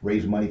to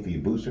raise money for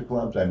your booster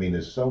clubs. I mean,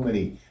 there's so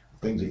many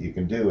things that you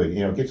can do.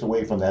 It gets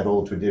away from that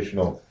old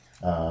traditional,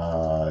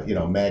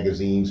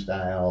 magazine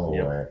style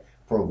or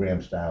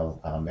program style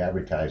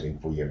advertising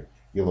for your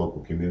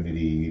local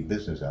community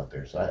business out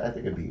there. So I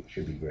think it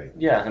should be great.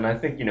 Yeah, and I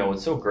think,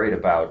 what's so great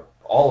about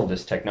all of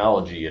this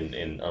technology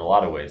in a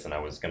lot of ways, and I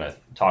was going to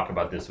talk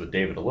about this with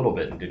David a little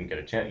bit and didn't get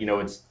a chance,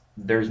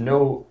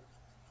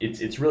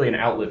 it's really an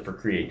outlet for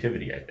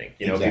creativity, I think,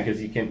 exactly.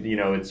 Because you can,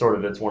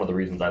 it's one of the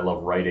reasons I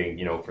love writing,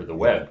 for the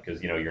web,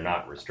 because, you're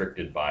not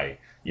restricted by,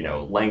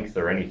 length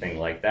or anything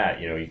like that.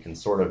 You can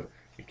sort of,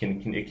 it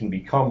can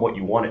become what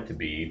you want it to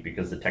be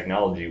because the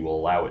technology will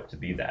allow it to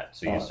be that.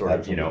 So you sort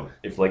absolutely. of,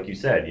 if like you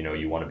said,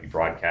 you want to be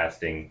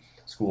broadcasting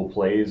school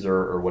plays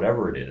or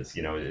whatever it is,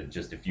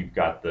 just if you've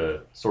got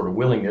the sort of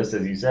willingness,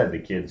 as you said, the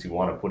kids who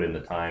want to put in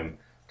the time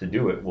to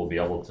do it will be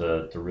able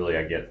to really,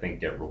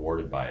 get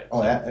rewarded by it.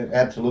 Oh,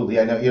 absolutely.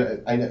 I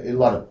know, I know a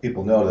lot of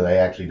people know that I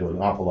actually do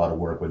an awful lot of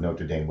work with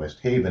Notre Dame West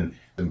Haven,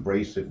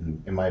 embrace it,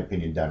 and in my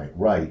opinion, done it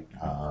right.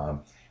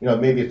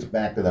 Maybe it's the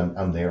fact that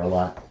I'm there a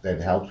lot that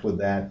helps with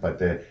that,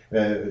 but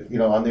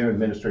on their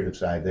administrative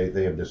side,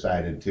 they have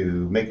decided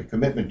to make a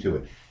commitment to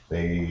it.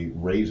 They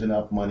raise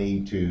enough money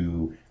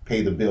to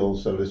pay the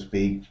bills, so to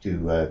speak,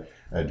 to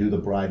do the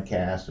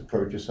broadcast, to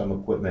purchase some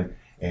equipment,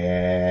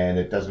 and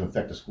it doesn't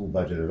affect the school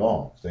budget at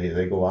all.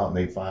 They go out and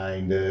they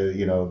find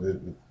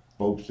the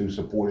folks who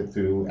support it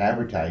through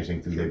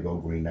advertising through their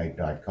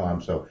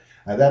GoGreenKnight.com. So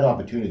that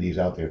opportunity is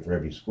out there for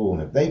every school,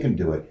 and if they can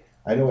do it,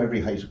 I know every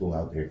high school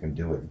out there can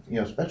do it.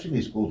 Especially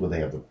these schools where they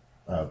have the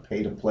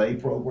pay-to-play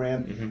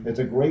program. Mm-hmm. It's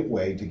a great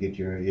way to get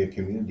your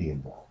community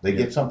involved. They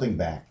get something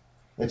back.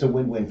 It's a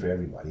win-win for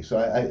everybody. So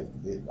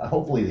I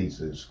hopefully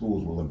these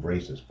schools will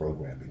embrace this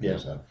program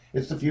because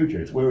it's the future.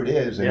 It's where it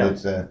is, and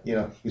it's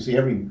you see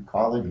every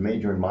college,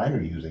 major and minor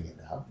using it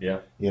now. Yeah.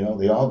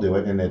 They all do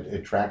it, and it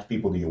attracts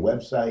people to your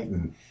website,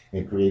 and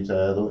it creates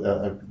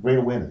a great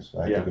awareness.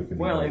 I think it could be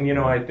great.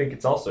 I think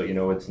it's also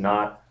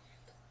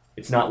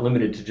it's not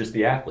limited to just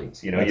the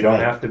athletes. You don't right.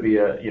 have to be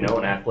an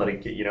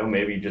athletic kid.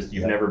 Maybe just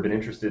you've never been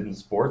interested in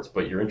sports,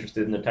 but you're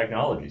interested in the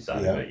technology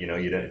side of it.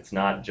 It's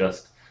not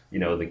just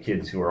the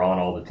kids who are on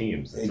all the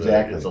teams.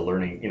 Exactly. It's a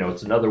learning.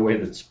 It's another way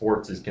that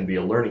sports can be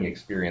a learning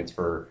experience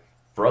for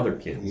other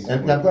kids.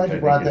 And I'm glad you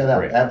brought that up.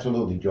 Great.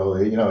 Absolutely, Joe.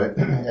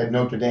 At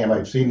Notre Dame,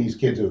 I've seen these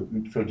kids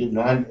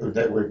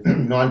that were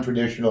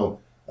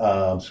non-traditional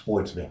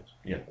sports fans.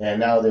 Yeah. And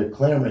now they're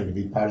clamoring to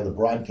be part of the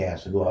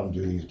broadcast to go out and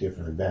do these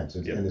different events.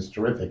 And it's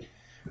terrific.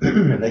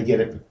 And they get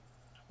it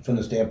from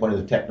the standpoint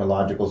of the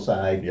technological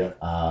side. Yeah.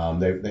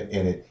 And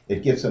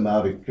it gets them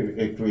out.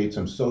 It creates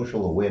some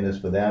social awareness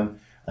for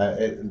them.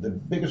 The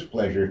biggest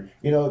pleasure,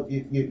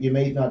 you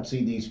may not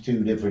see these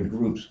two different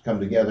groups come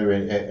together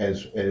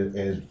as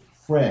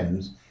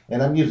friends,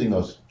 and I'm using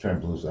those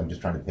terms loosely. I'm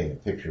just trying to paint a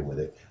picture with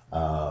it.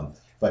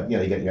 But you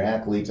got your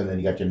athletes, and then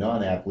you got your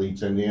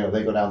non-athletes, and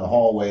they go down the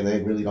hallway and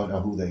they really don't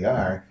know who they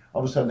are.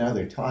 All of a sudden now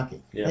they're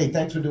talking. Yeah. Hey,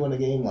 thanks for doing the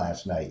game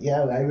last night.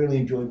 Yeah, I really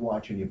enjoyed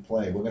watching you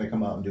play. We're going to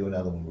come out and do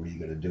another one. Were you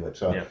going to do it?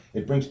 So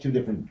it brings two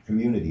different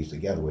communities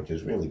together, which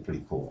is really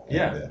pretty cool.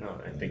 Yeah,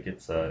 I think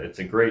it's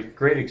a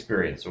great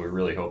experience. So we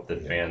really hope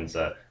that fans,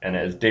 and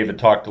as David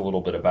talked a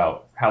little bit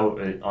about how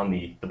on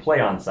the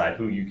PlayOn side,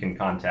 who you can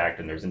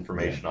contact, and there's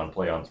information on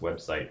PlayOn's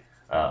website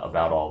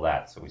about all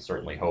that. So we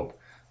certainly hope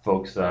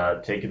folks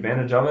take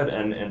advantage of it.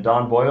 And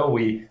Don Boyle,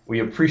 we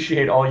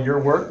appreciate all your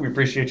work. We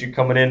appreciate you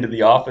coming into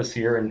the office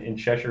here in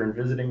Cheshire and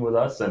visiting with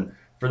us. And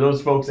for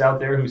those folks out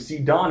there who see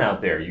Don out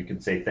there, you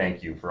can say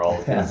thank you for all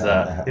of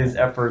his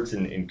efforts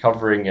in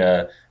covering.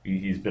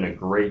 He's been a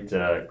great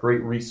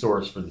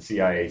resource for the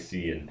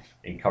CIAC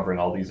in covering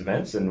all these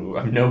events, and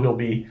I know he'll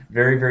be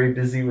very, very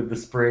busy with the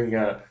spring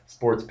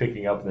sports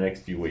picking up in the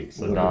next few weeks.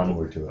 So Don,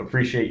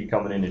 appreciate you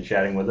coming in and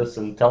chatting with us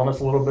and telling us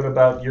a little bit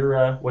about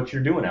your what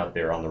you're doing out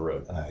there on the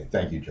road. All right,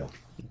 thank you, Joe.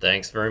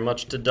 Thanks very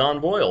much to Don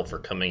Boyle for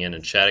coming in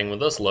and chatting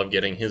with us. Love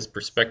getting his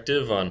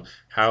perspective on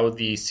how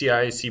the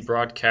CIAC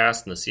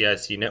broadcast and the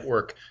CIAC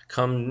network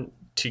come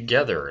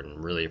together,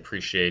 and really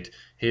appreciate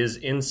his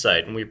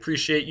insight. And we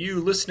appreciate you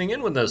listening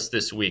in with us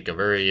this week. A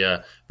very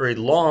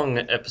long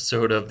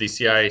episode of the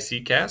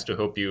CIAC cast. I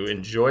hope you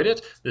enjoyed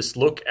it. This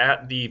look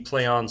at the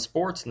PlayOn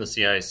Sports and the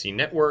CIAC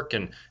network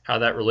and how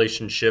that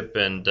relationship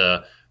and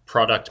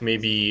product may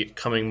be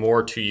coming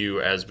more to you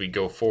as we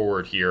go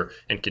forward here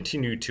and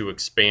continue to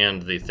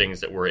expand the things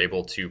that we're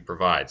able to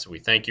provide. So we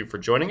thank you for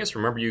joining us.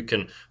 Remember, you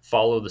can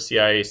follow the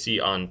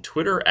CIAC on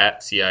Twitter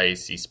at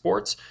CIAC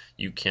Sports.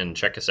 You can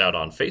check us out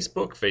on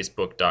Facebook,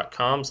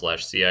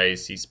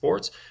 facebook.com/CIAC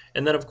Sports.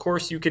 And then, of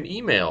course, you can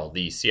email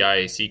the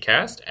CIAC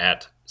cast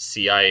at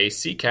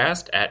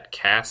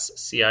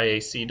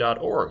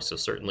ciaccast@casciac.org. So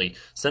certainly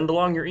send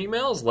along your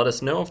emails. Let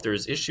us know if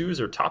there's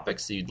issues or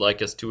topics that you'd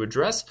like us to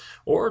address,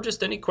 or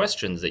just any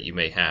questions that you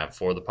may have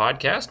for the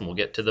podcast, and we'll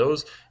get to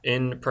those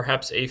in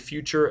perhaps a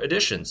future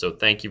edition. So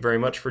thank you very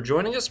much for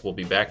joining us. We'll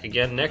be back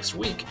again next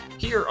week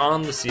here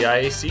on the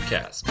CIAC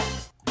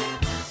Cast.